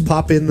Bros.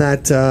 Pop in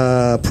that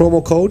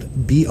promo code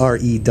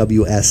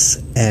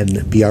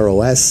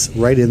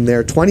BREWSNBROS right in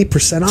there.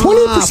 20% off.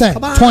 20%.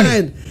 Come on.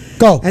 20.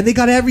 Go. And they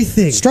got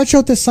everything. Stretch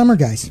out this summer,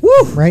 guys.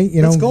 Woo. Right?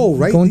 Let's go.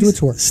 Right. Go and do a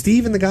tour.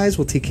 Steve and the guys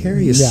will take care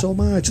of you so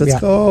much. Let's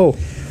go.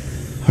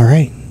 All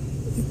right.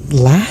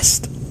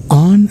 Last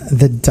On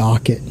the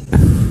docket,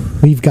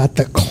 we've got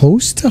the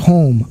close to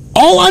home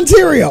All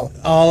Ontario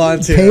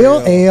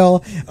Pale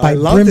Ale by I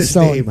love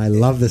Brimstone. this name. I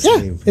love this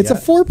name. It's a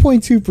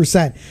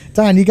 4.2%.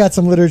 Don, you got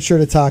some literature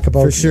to talk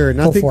about. For sure.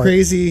 Nothing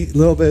crazy, a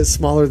little bit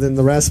smaller than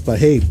the rest, but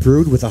hey,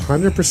 brewed with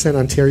 100%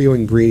 Ontario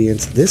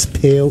ingredients, this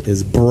pale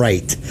is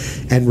bright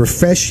and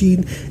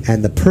refreshing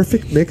and the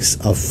perfect mix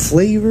of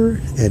flavor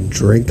and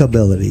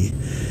drinkability.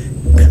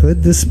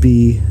 Could this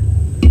be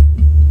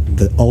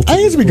the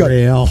ultimate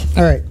ale?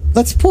 All right,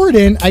 let's pour it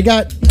in. I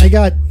got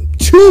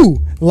 2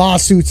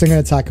 lawsuits I'm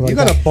going to talk about. You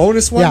got a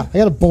bonus one? Yeah, I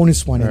got a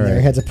bonus one in there. I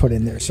had to put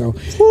in there. So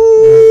this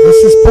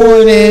is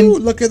pouring in.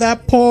 Look at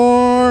that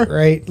pour.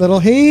 Right, little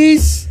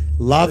haze.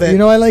 Love it. You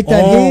know I like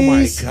that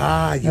haze. Oh my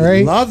God,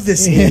 you love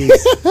this haze.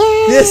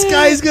 This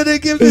guy's going to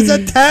give this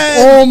a 10.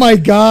 Oh my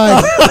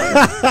God.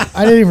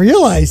 I didn't even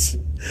realize.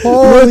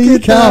 Holy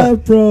Look at cow.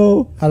 that,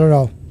 bro. I don't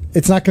know.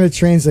 It's not going to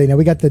translate. Now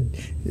we got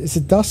is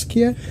it dusk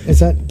yet?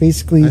 Is that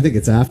basically? I think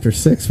it's after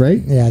 6,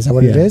 right? Yeah, is that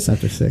what it is? It's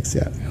after 6,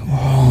 yeah.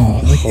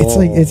 Oh, it's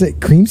like, is it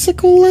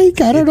creamsicle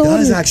like? I don't know. It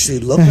does actually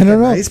look like a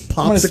nice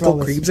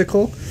popsicle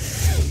creamsicle.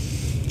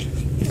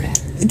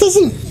 It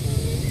doesn't.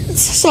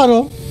 It's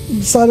subtle.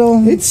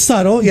 It's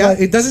subtle, yeah.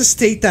 It doesn't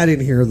state that in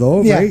here,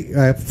 though,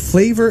 right?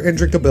 Flavor and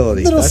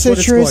drinkability. Little That's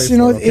citrus, what it's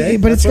going for,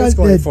 but it's got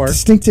the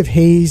distinctive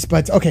haze.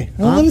 But okay,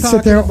 let it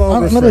sit there.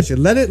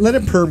 Let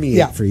it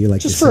permeate for you, like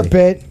just for a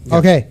bit. Yeah.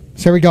 Okay,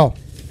 so here we go.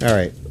 All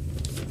right.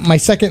 My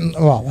second.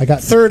 Well, I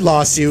got third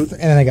lawsuit,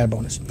 and then I got a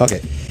bonus. Okay.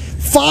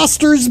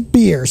 Foster's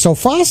beer. So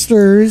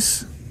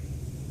Foster's,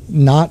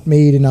 not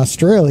made in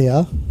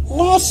Australia.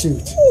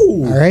 Lawsuit.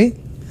 Ooh. All right.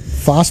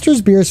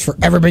 Foster's beer has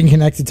forever been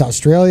connected to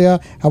Australia.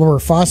 However,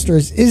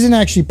 Foster's isn't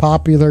actually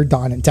popular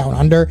down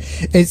under.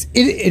 It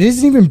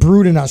isn't even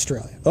brewed in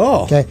Australia.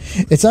 Oh. Okay.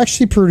 It's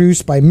actually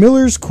produced by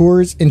Miller's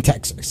Coors in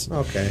Texas.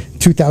 Okay.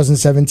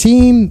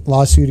 2017,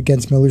 lawsuit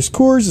against Miller's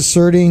Coors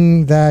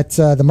asserting that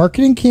the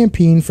marketing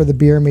campaign for the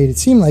beer made it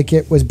seem like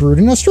it was brewed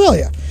in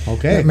Australia.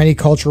 Okay. There are many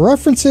cultural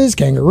references,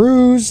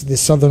 kangaroos, the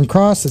Southern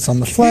Cross that's on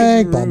the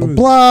flag, blah, blah,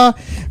 blah.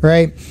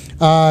 Right?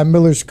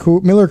 Miller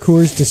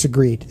Coors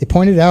disagreed. They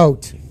pointed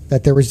out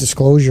that there was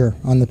disclosure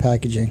on the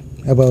packaging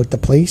about the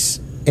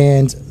place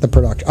and the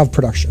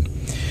production.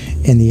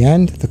 In the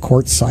end, the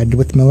court sided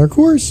with Miller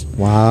Coors.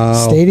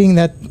 Wow. Stating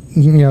that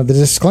the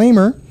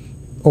disclaimer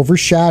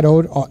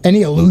overshadowed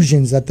any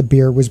illusions that the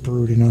beer was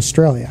brewed in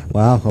Australia.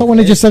 Wow. Okay. But when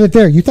I just said it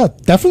there, you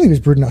thought definitely it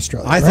was brewed in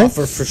Australia. I thought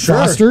for sure.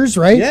 Foster's,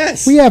 right?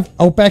 Yes. We have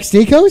Outback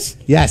Steakhouse.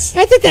 Yes.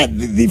 I think that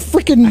the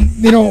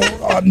freaking,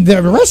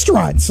 the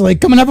restaurants,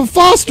 like, come and have a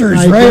Foster's,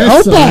 I right?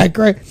 Outback,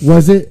 right?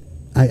 Was it?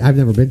 I've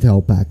never been to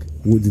Outback.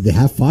 Did they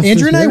have Foster's?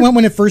 Andrew and I went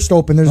when it first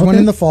opened. There's one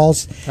in the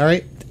Falls. All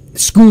right.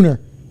 Schooner.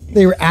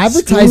 They were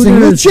advertising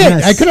Schooners, legit.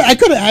 yes. I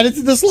could have added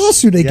to this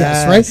lawsuit, I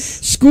guess, right?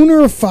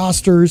 Schooner of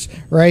Foster's,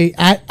 right,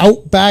 at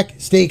Outback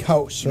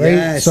Steakhouse, right?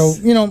 Yes. So,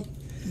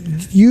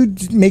 you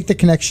make the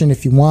connection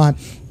if you want.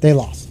 They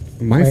lost.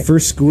 My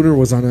first schooner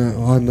was on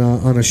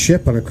a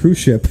ship, on a cruise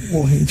ship.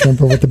 Well, do you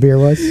remember what the beer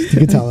was? You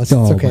can tell us.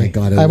 It's okay. My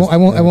God, I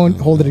won't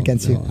hold it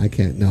against you. I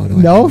can't. No.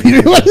 No, you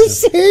didn't want to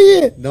say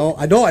it. No,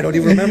 I don't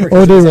even remember.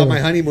 Because it was on my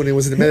honeymoon. It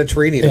was in the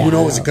Mediterranean. Who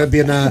knows? It could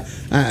be I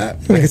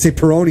could say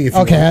Peroni. If you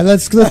want.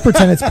 Let's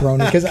pretend it's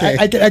Peroni because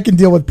I can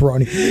deal with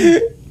Peroni.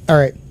 All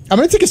right, I'm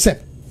gonna take a sip,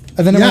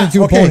 and then I'm gonna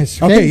do a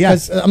bonus. Okay,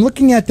 because I'm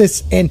looking at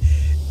this and.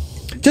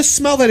 Just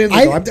smell that in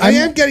there. I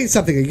am getting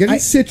something. You're getting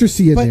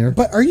citrusy in there.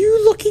 But are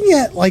you looking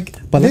at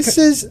this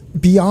is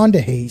beyond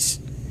a haze?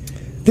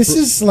 This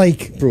is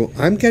like, bro.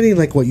 I'm getting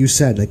like what you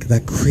said, like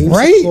that creamsicle.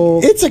 Right?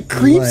 It's a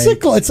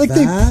creamsicle. It's like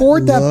they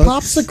poured that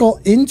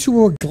popsicle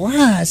into a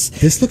glass.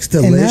 This looks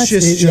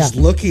delicious just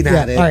looking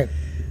at it. All right.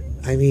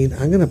 I mean,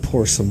 I'm gonna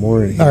pour some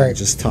more in here. All right,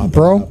 just top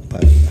bro. It up.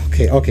 But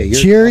okay.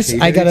 Cheers.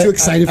 I got too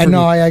excited. I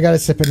know. I gotta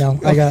sip it now.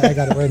 I got it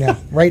right now.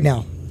 Right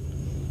now.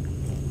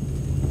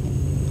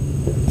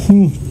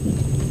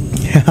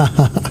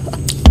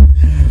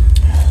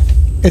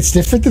 It's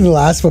different than the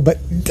last one, but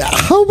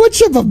how much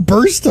of a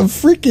burst of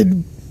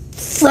freaking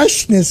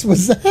freshness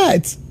was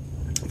that?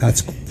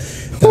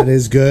 That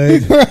is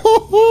good.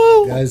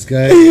 That is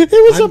good.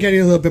 I'm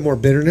getting a little bit more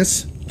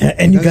bitterness.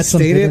 And you got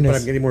some bitterness. But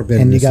I'm getting more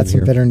bitterness. And you got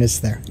some bitterness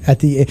there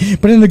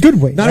but in a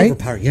good way, not right?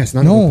 overpowering. Yes,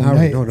 not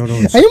overpowering. Right. No.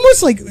 I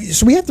almost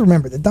so we have to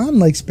remember that Don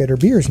likes bitter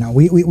beers now.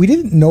 We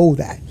didn't know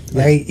that,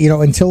 right?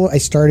 Until I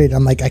started.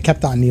 I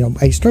kept on.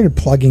 I started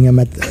plugging him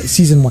at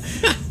season 1.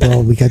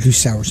 Bro, we gotta do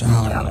sours. Oh,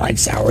 I don't like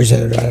sours.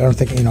 I don't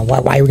think why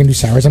are we gonna do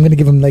sours? I'm gonna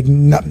give him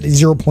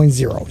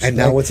 0.0. And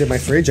now what's in my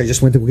fridge? I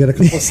just went to get a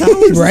couple of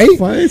sours. Right?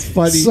 It's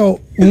funny. So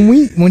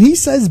when he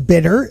says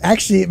bitter,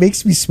 actually it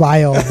makes me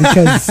smile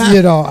because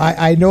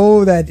I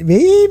know that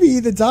maybe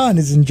the Don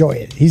is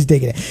enjoying it. He's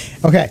digging it.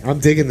 Okay, I'm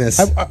digging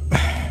this. I'm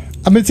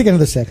gonna take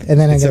another sip and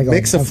then I'm gonna go.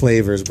 It's a mix of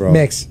flavors, bro.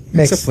 Mix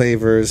of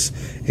flavors.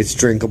 It's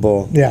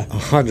drinkable. Yeah,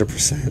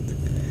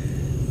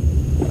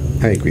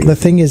 100%. I agree. The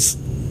thing is,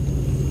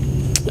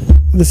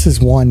 this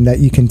is one that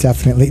you can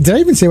definitely. Did I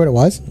even say what it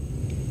was?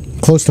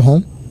 Close to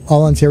home.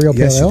 All Ontario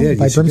Pale Ale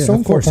by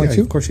Brimstone. 4.2.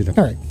 Yeah, of course you did.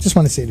 All right, just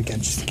want to say it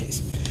again, just in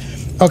case.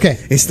 Okay.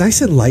 It's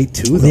nice and light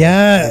too, though.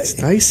 Yeah.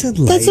 It's nice and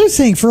light. That's what I'm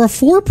saying. For a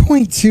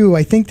 4.2,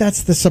 I think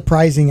that's the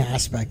surprising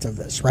aspect of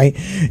this, right?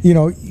 You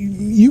know,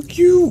 you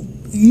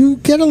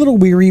get a little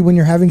weary when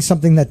you're having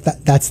something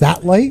that's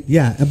that light.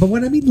 Yeah, but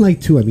when I mean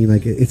light too, I mean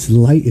like it's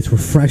light, it's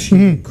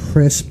refreshing,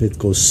 crisp, it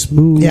goes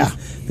smooth. Yeah.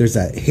 There's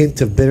that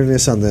hint of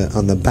bitterness on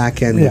the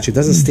back end, which it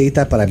doesn't state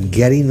that, but I'm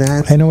getting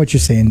that. I know what you're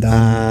saying,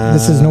 Don.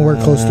 This is nowhere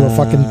close to a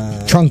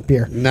fucking trunk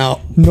beer. No.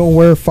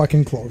 Nowhere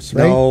fucking close,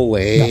 right? No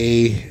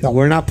way. No.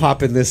 We're not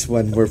popping this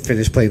when we're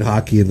finished playing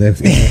hockey in the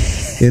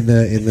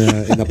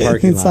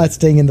parking lot. It's not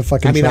staying in the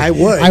fucking trunk. I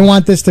would. I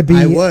want this to be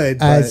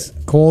as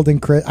cold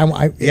and crisp.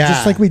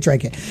 Just like we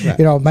drank it. Right.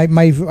 You know,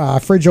 my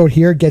fridge out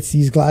here gets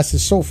these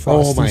glasses so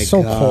frosty,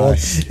 so cold.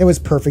 It was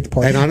perfect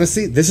pour. And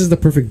honestly, this is the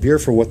perfect beer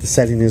for what the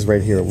setting is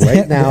right here,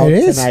 right now,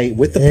 tonight,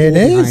 with the pool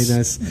behind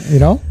us. You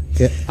know?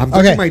 I'm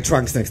bringing my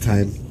trunks next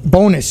time.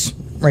 Bonus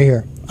right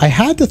here. I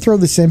had to throw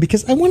this in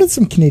because I wanted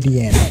some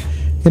Canadian.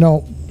 You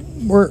know,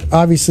 we're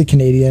obviously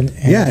Canadian,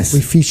 and we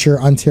feature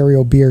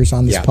Ontario beers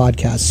on this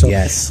podcast. So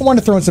I want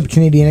to throw in some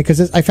Canadian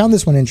because I found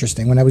this one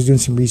interesting when I was doing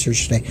some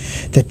research today.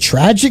 The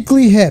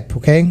Tragically Hip,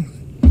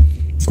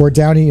 Gord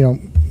Downey,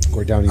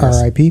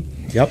 R.I.P.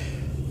 Yep.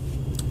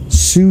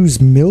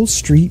 Sues Mill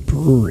Street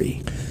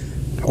Brewery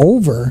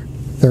over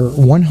their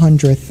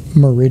 100th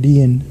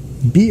Meridian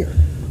beer.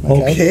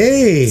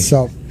 Okay.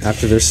 So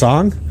after their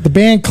song, the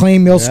band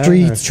claimed Mill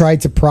Street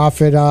tried to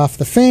profit off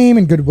the fame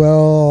and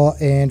goodwill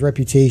and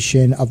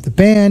reputation of the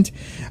band.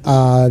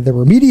 There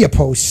were media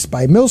posts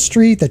by Mill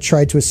Street that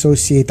tried to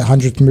associate the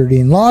 100th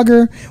Meridian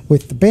Lager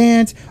with the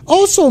band.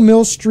 Also,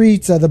 Mill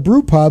Street, the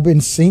brew pub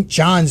in St.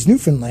 John's,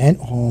 Newfoundland.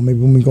 Oh, maybe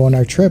when we go on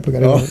our trip, we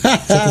got to go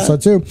check this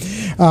out too.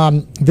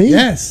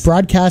 They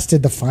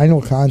broadcasted the final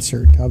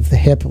concert of the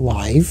Hip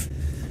live.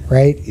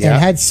 Right? Yeah. And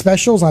had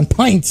specials on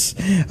pints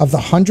of the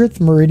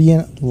 100th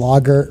Meridian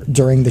Lager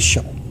during the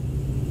show.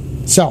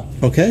 So,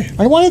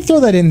 I want to throw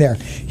that in there.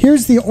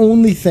 Here's the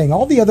only thing.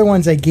 All the other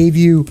ones I gave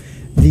you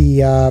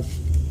the,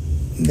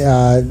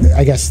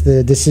 I guess,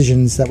 the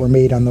decisions that were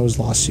made on those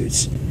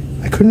lawsuits.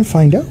 I couldn't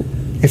find out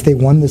if they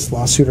won this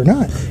lawsuit or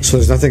not. So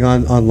there's nothing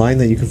online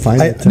that you can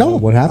find? No.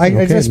 What happened?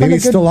 Maybe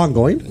it's still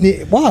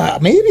ongoing? Well,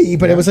 maybe,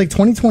 but it was like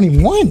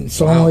 2021.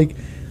 So I'm like...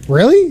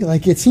 Really?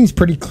 Like, it seems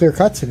pretty clear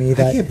cut to me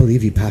that... I can't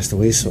believe he passed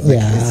away. So,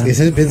 has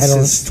it been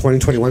since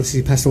 2021 since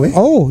he passed away?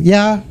 Oh,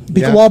 yeah.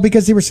 Well,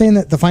 because they were saying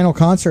that the final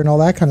concert and all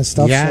that kind of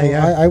stuff.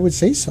 I would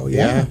say so,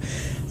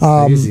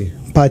 Crazy.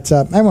 But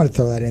I want to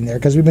throw that in there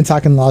because we've been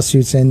talking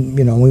lawsuits and,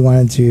 you know, we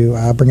wanted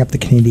to bring up the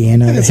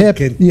Canadiana. The Hip.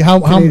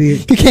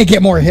 You can't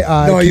get more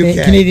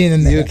Canadian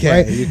than that,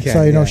 right? You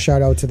can, so,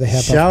 shout out to the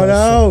Hip. Shout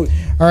out.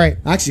 All right.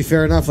 Actually,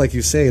 fair enough. Like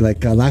you say,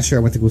 like last year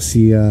I went to go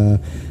see a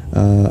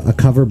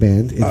cover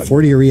band in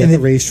Fort Erie at the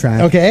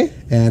racetrack. Okay.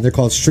 And they're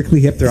called Strictly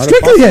Hip. They're out of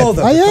Strictly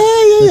Buffalo. Hip.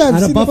 Yeah.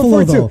 Out of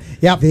Buffalo, though.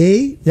 Yeah.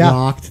 They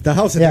rocked the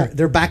house. And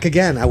they're back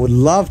again. I would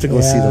love to go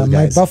see those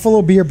guys. My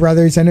Buffalo Beer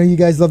brothers. I know you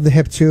guys love the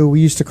Hip, too. We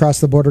used to cross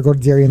the border, go to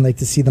Darien Lake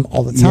to see them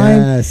all the time.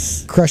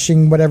 Yes.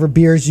 Crushing whatever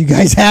beers you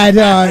guys had,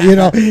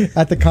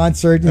 at the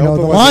concert. The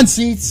lawn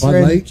seats.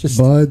 Bud Light. Just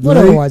Bud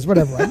whatever Light. it was.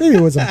 Whatever. Maybe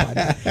it wasn't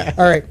Bud.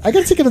 All right. I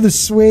got to take another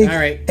swig. All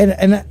right.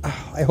 And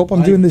I hope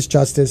I'm doing this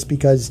justice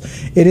because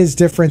it is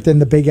different than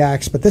the big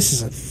acts, but this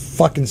is a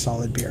fucking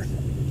solid beer.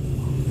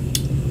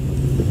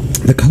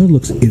 The color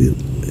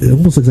it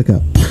almost looks like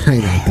a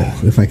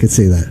pineapple, if I could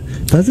say that.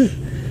 Does it?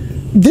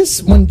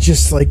 This one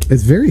just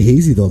it's very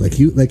hazy though.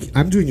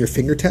 I'm doing your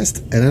finger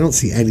test and I don't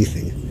see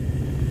anything.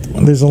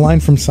 There's a line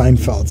from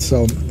Seinfeld.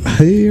 So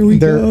here we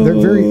go. They're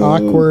very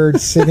awkward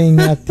sitting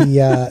at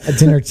the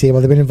dinner table.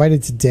 They've been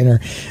invited to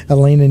dinner.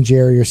 Elaine and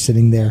Jerry are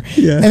sitting there.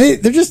 Yeah. And they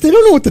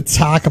don't know what to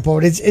talk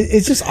about.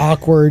 It's just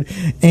awkward.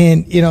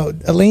 And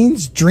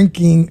Elaine's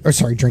drinking.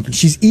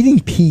 She's eating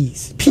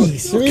peas.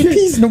 Peas.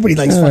 Nobody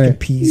likes fucking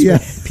peas. Yeah.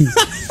 Peas.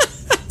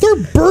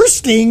 They're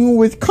bursting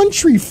with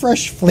country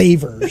fresh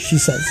flavor, she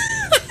says.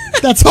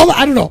 That's all.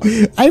 I don't know.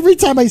 Every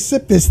time I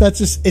sip this,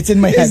 it's in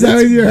my head.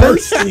 It's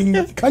bursting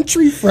with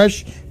country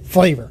fresh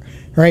flavor.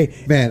 Right?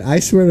 Man, I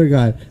swear to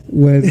God,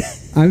 when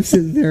I'm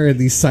sitting there in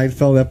these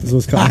Seinfeld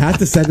episodes, I have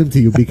to send them to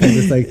you because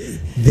it's like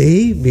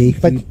they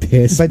make me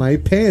piss my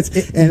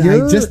pants, and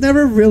I just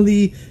never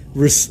really.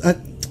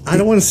 I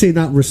don't want to say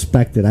not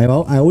respected. I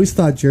always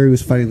thought Jerry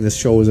was funny and this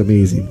show was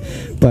amazing.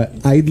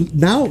 But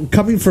now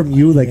coming from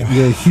you,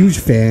 you're a huge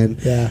fan.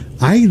 Yeah.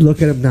 I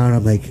look at him now and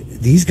I'm like,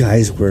 these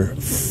guys were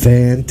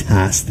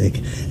fantastic.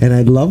 And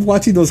I love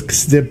watching those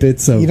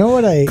snippets of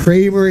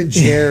Kramer and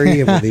Jerry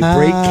and when they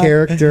break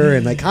character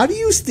and how do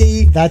you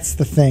stay? That's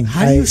the thing.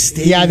 How do you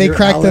stay? Yeah, they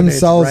crack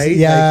themselves. Right?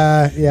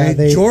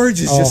 And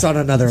George is just on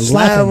another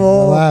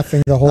level.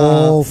 Laughing the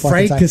whole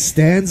Frank time.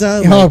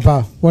 Costanza.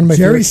 One of my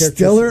Jerry favorite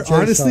Stiller,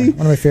 honestly.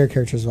 One of my favorite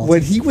characters as well.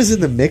 When he was in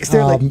the mix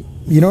there, I'm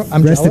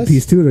rest jealous. in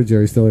peace too to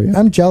Jerry Stiller. Yeah.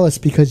 I'm jealous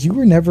because you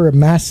were never a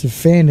massive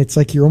fan. It's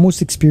like you're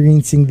almost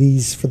experiencing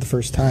these for the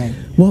first time.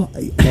 Well,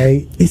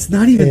 it's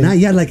not even that.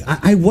 Yeah,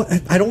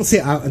 I don't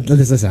say.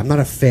 Listen, I'm not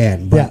a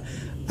fan, but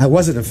I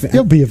wasn't a fan.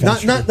 You'll be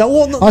eventually.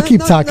 I'll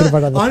keep talking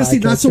about it on the honestly,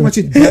 podcast. not so much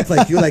in depth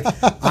like you. Like,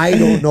 I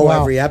don't know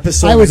every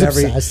episode. I was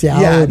every, obsessed.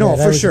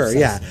 For sure.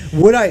 Obsessed. Yeah.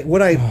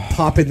 Would I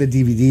pop in the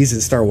DVDs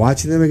and start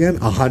watching them again?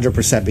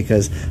 100%,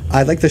 because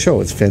I like the show.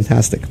 It's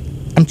fantastic.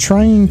 I'm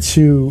trying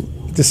to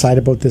decide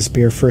about this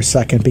beer for a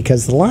second,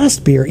 because the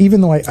last beer,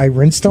 even though I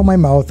rinsed out my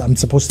mouth, I'm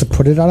supposed to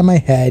put it out of my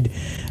head.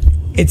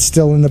 It's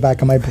still in the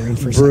back of my brain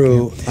for a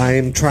second.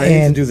 I'm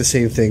trying to do the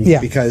same thing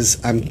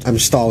because I'm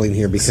stalling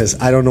here because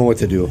I don't know what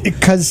to do.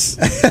 Because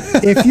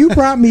if you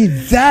brought me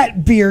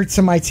that beer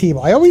to my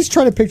table, I always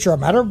try to picture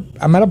I'm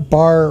at a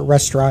bar,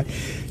 restaurant.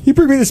 You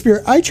bring me this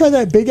beer, I try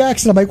that Big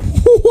Axe, and I'm like,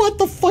 what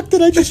the fuck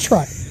did I just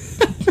try?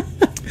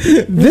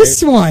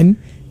 This one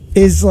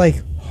is like,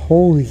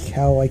 holy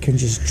cow, I can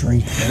just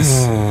drink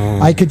this.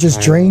 I could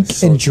just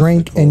drink and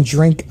drink and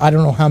drink. I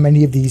don't know how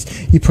many of these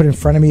you put in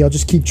front of me. I'll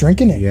just keep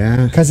drinking it.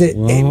 Yeah. Because it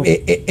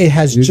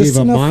has just enough flavor. You gave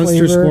a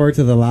monster score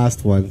to the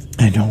last one.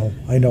 I know.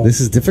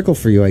 This is difficult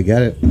for you. I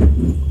get it.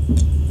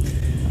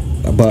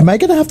 But am I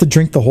going to have to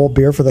drink the whole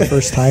beer for the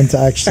first time to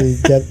actually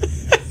get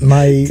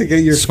my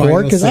your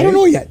score? Because I don't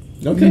know yet.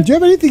 Okay. Do you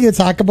have anything to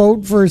talk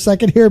about for a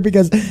second here?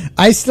 Because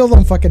I still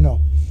don't fucking know.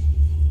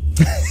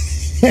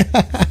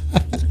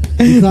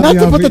 Not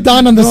to put the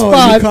Don on the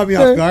spot. You caught me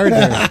off guard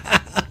there.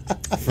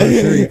 For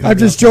sure, I'm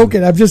just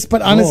joking.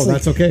 But honestly,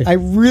 that's okay. I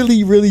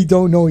really, really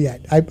don't know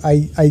yet.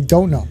 I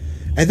don't know.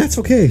 And that's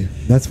okay.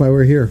 That's why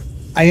we're here.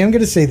 I am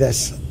going to say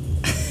this.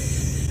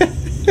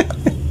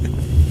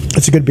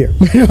 It's a good beer.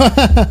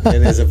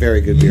 It is a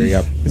very good beer,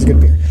 yep. It's a good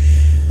beer.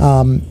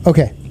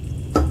 Okay.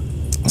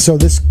 So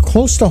this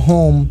close to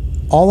home,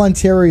 all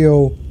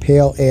Ontario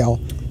Pale Ale.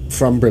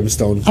 From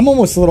Brimstone. I'm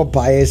almost a little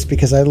biased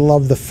because I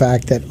love the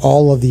fact that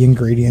all of the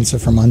ingredients are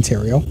from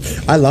Ontario.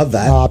 I love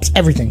that. Hops,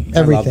 everything,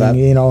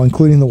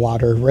 including the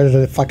water, right at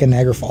the fucking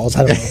Niagara Falls.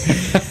 I don't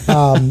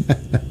know.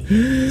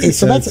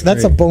 So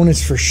that's a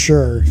bonus for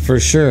sure. For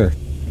sure.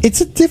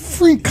 It's a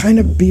different kind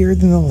of beer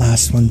than the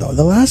last one, though.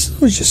 The last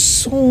one was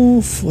just so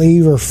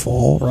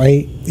flavorful,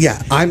 right?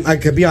 Yeah, I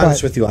could be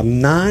honest with you.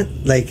 I'm not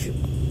like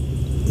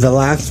the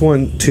last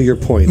one. To your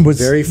point, was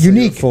very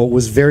unique. Flavorful,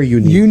 was very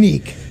unique.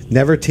 Unique.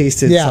 Never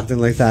tasted something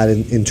like that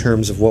in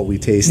terms of what we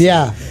tasted.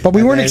 Yeah, but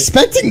we weren't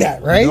expecting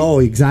that, right? No,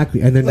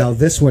 exactly. And then now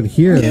this one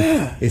here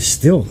is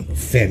still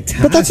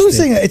fantastic. But that's what I'm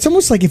saying. It's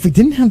almost like if we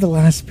didn't have the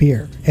last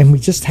beer and we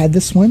just had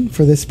this one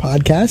for this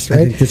podcast,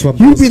 right? This one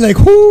you'd be like,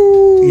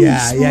 "Whoo!"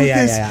 Yeah.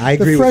 I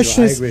agree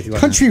with you.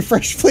 Country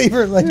fresh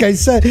flavor, like I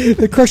said,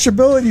 the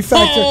crushability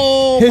factor.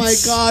 Oh my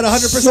God,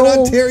 100%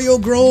 Ontario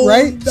grown,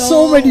 right? No.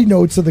 So many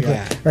notes of the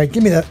ground. Right,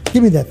 give me that.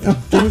 Give me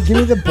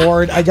the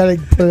board. I gotta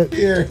put it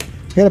here.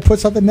 I gotta put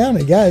something down,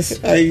 I guess.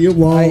 You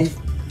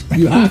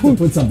have to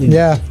put something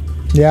down.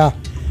 Yeah.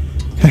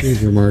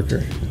 Here's your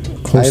marker.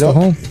 Close to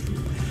home.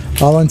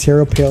 All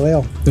Ontario Pale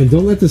Ale. And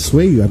don't let this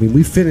sway you. I mean,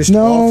 we finished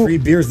all 3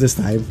 beers this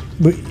time.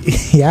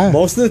 Yeah.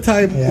 Most of the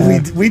time,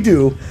 we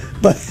do.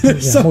 But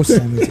most of the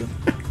time we do.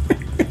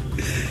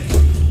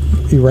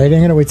 You writing?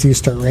 I'm gonna wait till you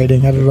start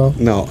writing. I don't know.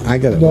 No, I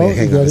gotta wait.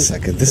 Hang on a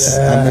second. This is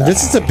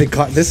a big...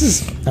 This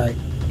is... All right.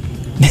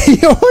 He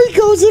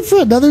goes in for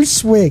another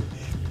swig.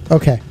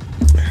 Okay.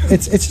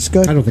 It's just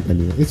good. I don't think I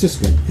need it. It's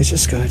just good. It's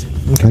just good.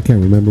 Okay. I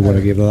can't remember what I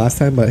gave the last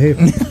time, but hey.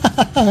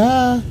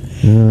 I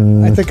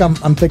think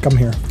I'm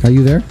here. Are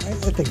you there?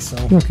 I think so.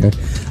 Okay.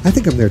 I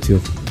think I'm there too.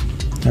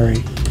 All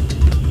right.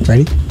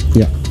 Ready?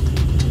 Yeah.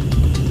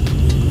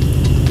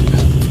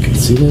 Can you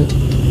see that?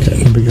 Okay.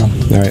 Here we go.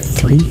 All right.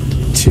 3,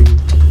 2,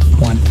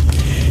 1.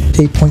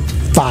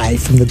 8.5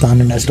 from the Don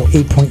Ernesto.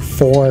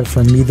 8.4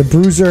 from me, the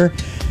Bruiser.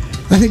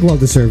 I think well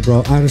deserved,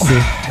 bro. Honestly,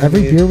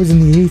 every beer was in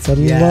the 8s. I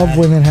love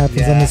when it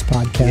happens on this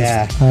podcast.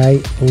 Yeah.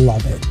 I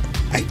love it.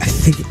 I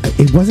think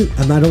it wasn't.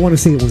 I don't want to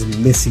say it was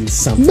missing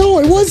something. No,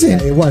 it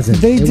wasn't. Yeah, it wasn't.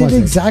 They did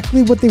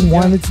exactly what they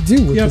wanted to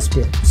do with this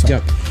beer.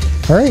 So.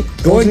 All right,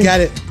 go and get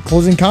it.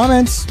 Closing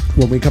comments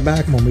when we come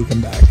back.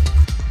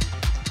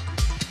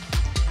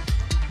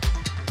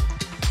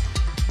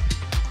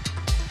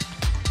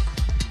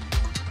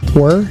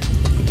 We're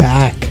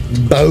back.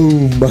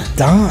 Boom.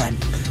 Done.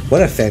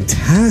 What a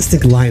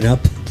fantastic lineup.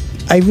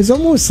 I was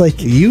almost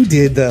like... You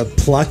did the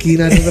plucking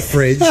out of the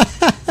fridge.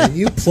 And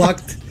you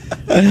plucked...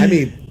 I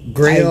mean,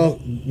 Grail...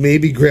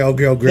 maybe Grail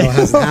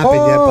hasn't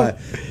happened yet, but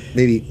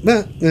maybe...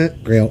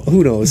 Grail.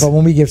 Who knows? But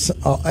when we give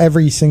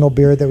every single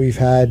beer that we've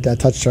had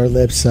touched our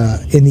lips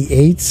in the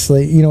 8s,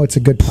 like, it's a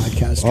good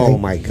podcast, right? Oh,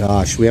 my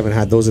gosh. We haven't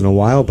had those in a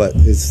while, but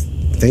it's...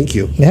 Thank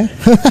you. Yeah.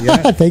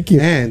 Thank you.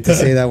 And to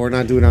say that we're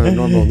not doing it on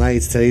normal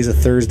nights. Today's a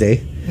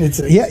Thursday. That's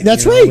right.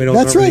 That's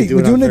right.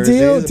 We're doing a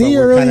day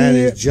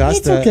early.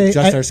 Just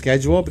our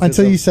schedule.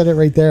 Until you said it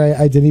right there,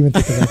 I didn't even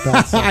think about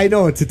that. So. I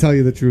know, to tell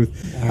you the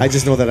truth. I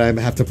just know that I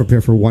have to prepare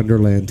for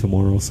Wonderland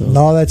tomorrow. So.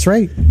 No, that's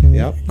right.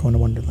 Yep. Going to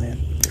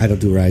Wonderland. I don't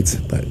do rides,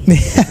 but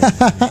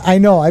I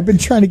know. I've been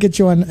trying to get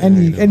you on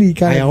any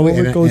kind of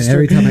roller coaster. And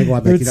every time I go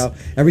out,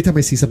 every time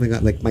I see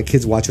something like my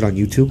kids watch it on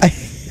YouTube,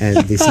 and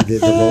they see the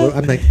roller.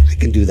 I'm like, I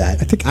can do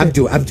that. I'm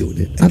doing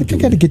it. I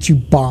got to get you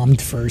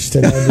bombed first,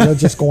 and then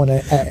just going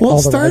to. Well,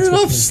 start it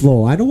off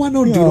slow. I don't want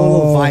no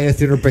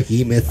Leviathan or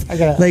Behemoth.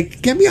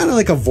 Get me on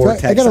a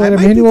vortex. I got to write a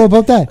manual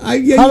about that.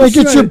 How to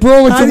get your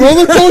bro into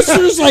roller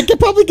coasters? I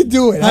probably could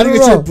do it. How to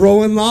get your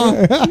bro-in-law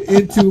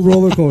into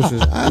roller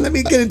coasters? Let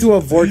me get into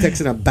a vortex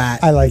and a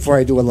bat before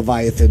I do a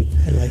Leviathan.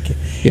 I like it.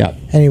 Yeah.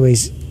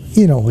 Anyways,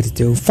 you know what to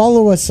do.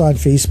 Follow us on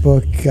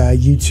Facebook,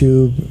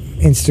 YouTube,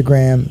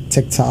 Instagram,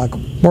 TikTok.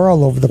 We're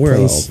all over the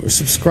place.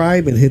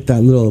 Subscribe and hit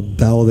that little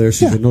bell there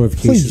so you get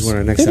notifications when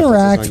our next episode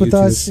interact with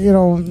us. We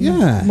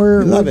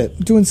love it.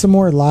 Doing some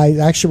more live.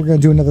 Actually, we're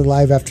going to do another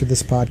live after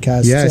this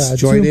podcast. Yes,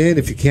 join in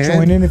if you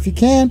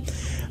can.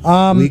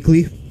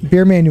 Weekly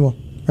beer manual.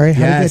 Right,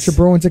 how to get your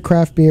bro into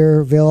craft beer.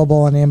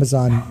 Available on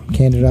Amazon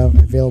Canada.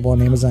 Available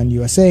on Amazon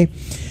USA.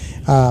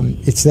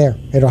 It's there.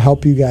 It'll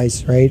help you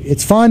guys. Right,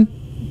 it's fun.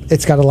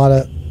 It's got a lot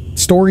of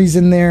stories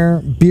in there,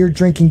 beer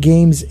drinking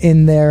games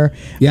in there.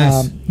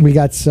 Yes. We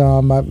got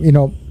some,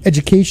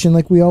 education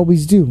like we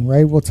always do,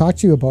 right? We'll talk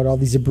to you about all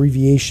these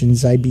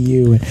abbreviations,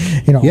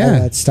 IBU, and all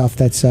that stuff.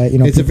 That's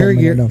it's a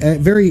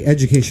very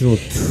educational,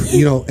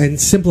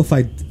 and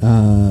simplified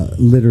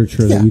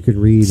literature that you could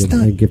read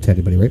and give to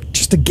anybody, right?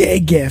 Just a gay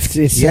gift.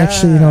 It's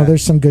actually,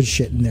 there's some good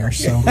shit in there.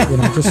 So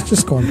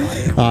just going by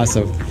it.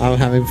 Awesome. I'm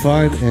having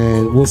fun,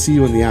 and we'll see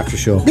you in the after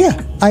show.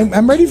 Yeah,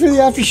 I'm ready for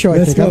the after show.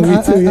 Let's go.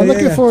 I'm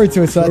looking forward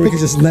to it. So we can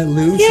just let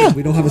loose. Yeah,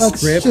 we don't have a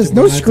script. Just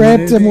no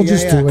script, and we'll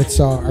just do it.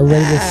 So, are we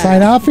ready to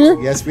sign off here?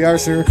 Yes, we are,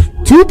 sir.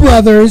 2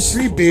 brothers,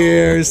 3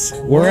 beers.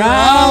 We're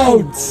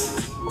out.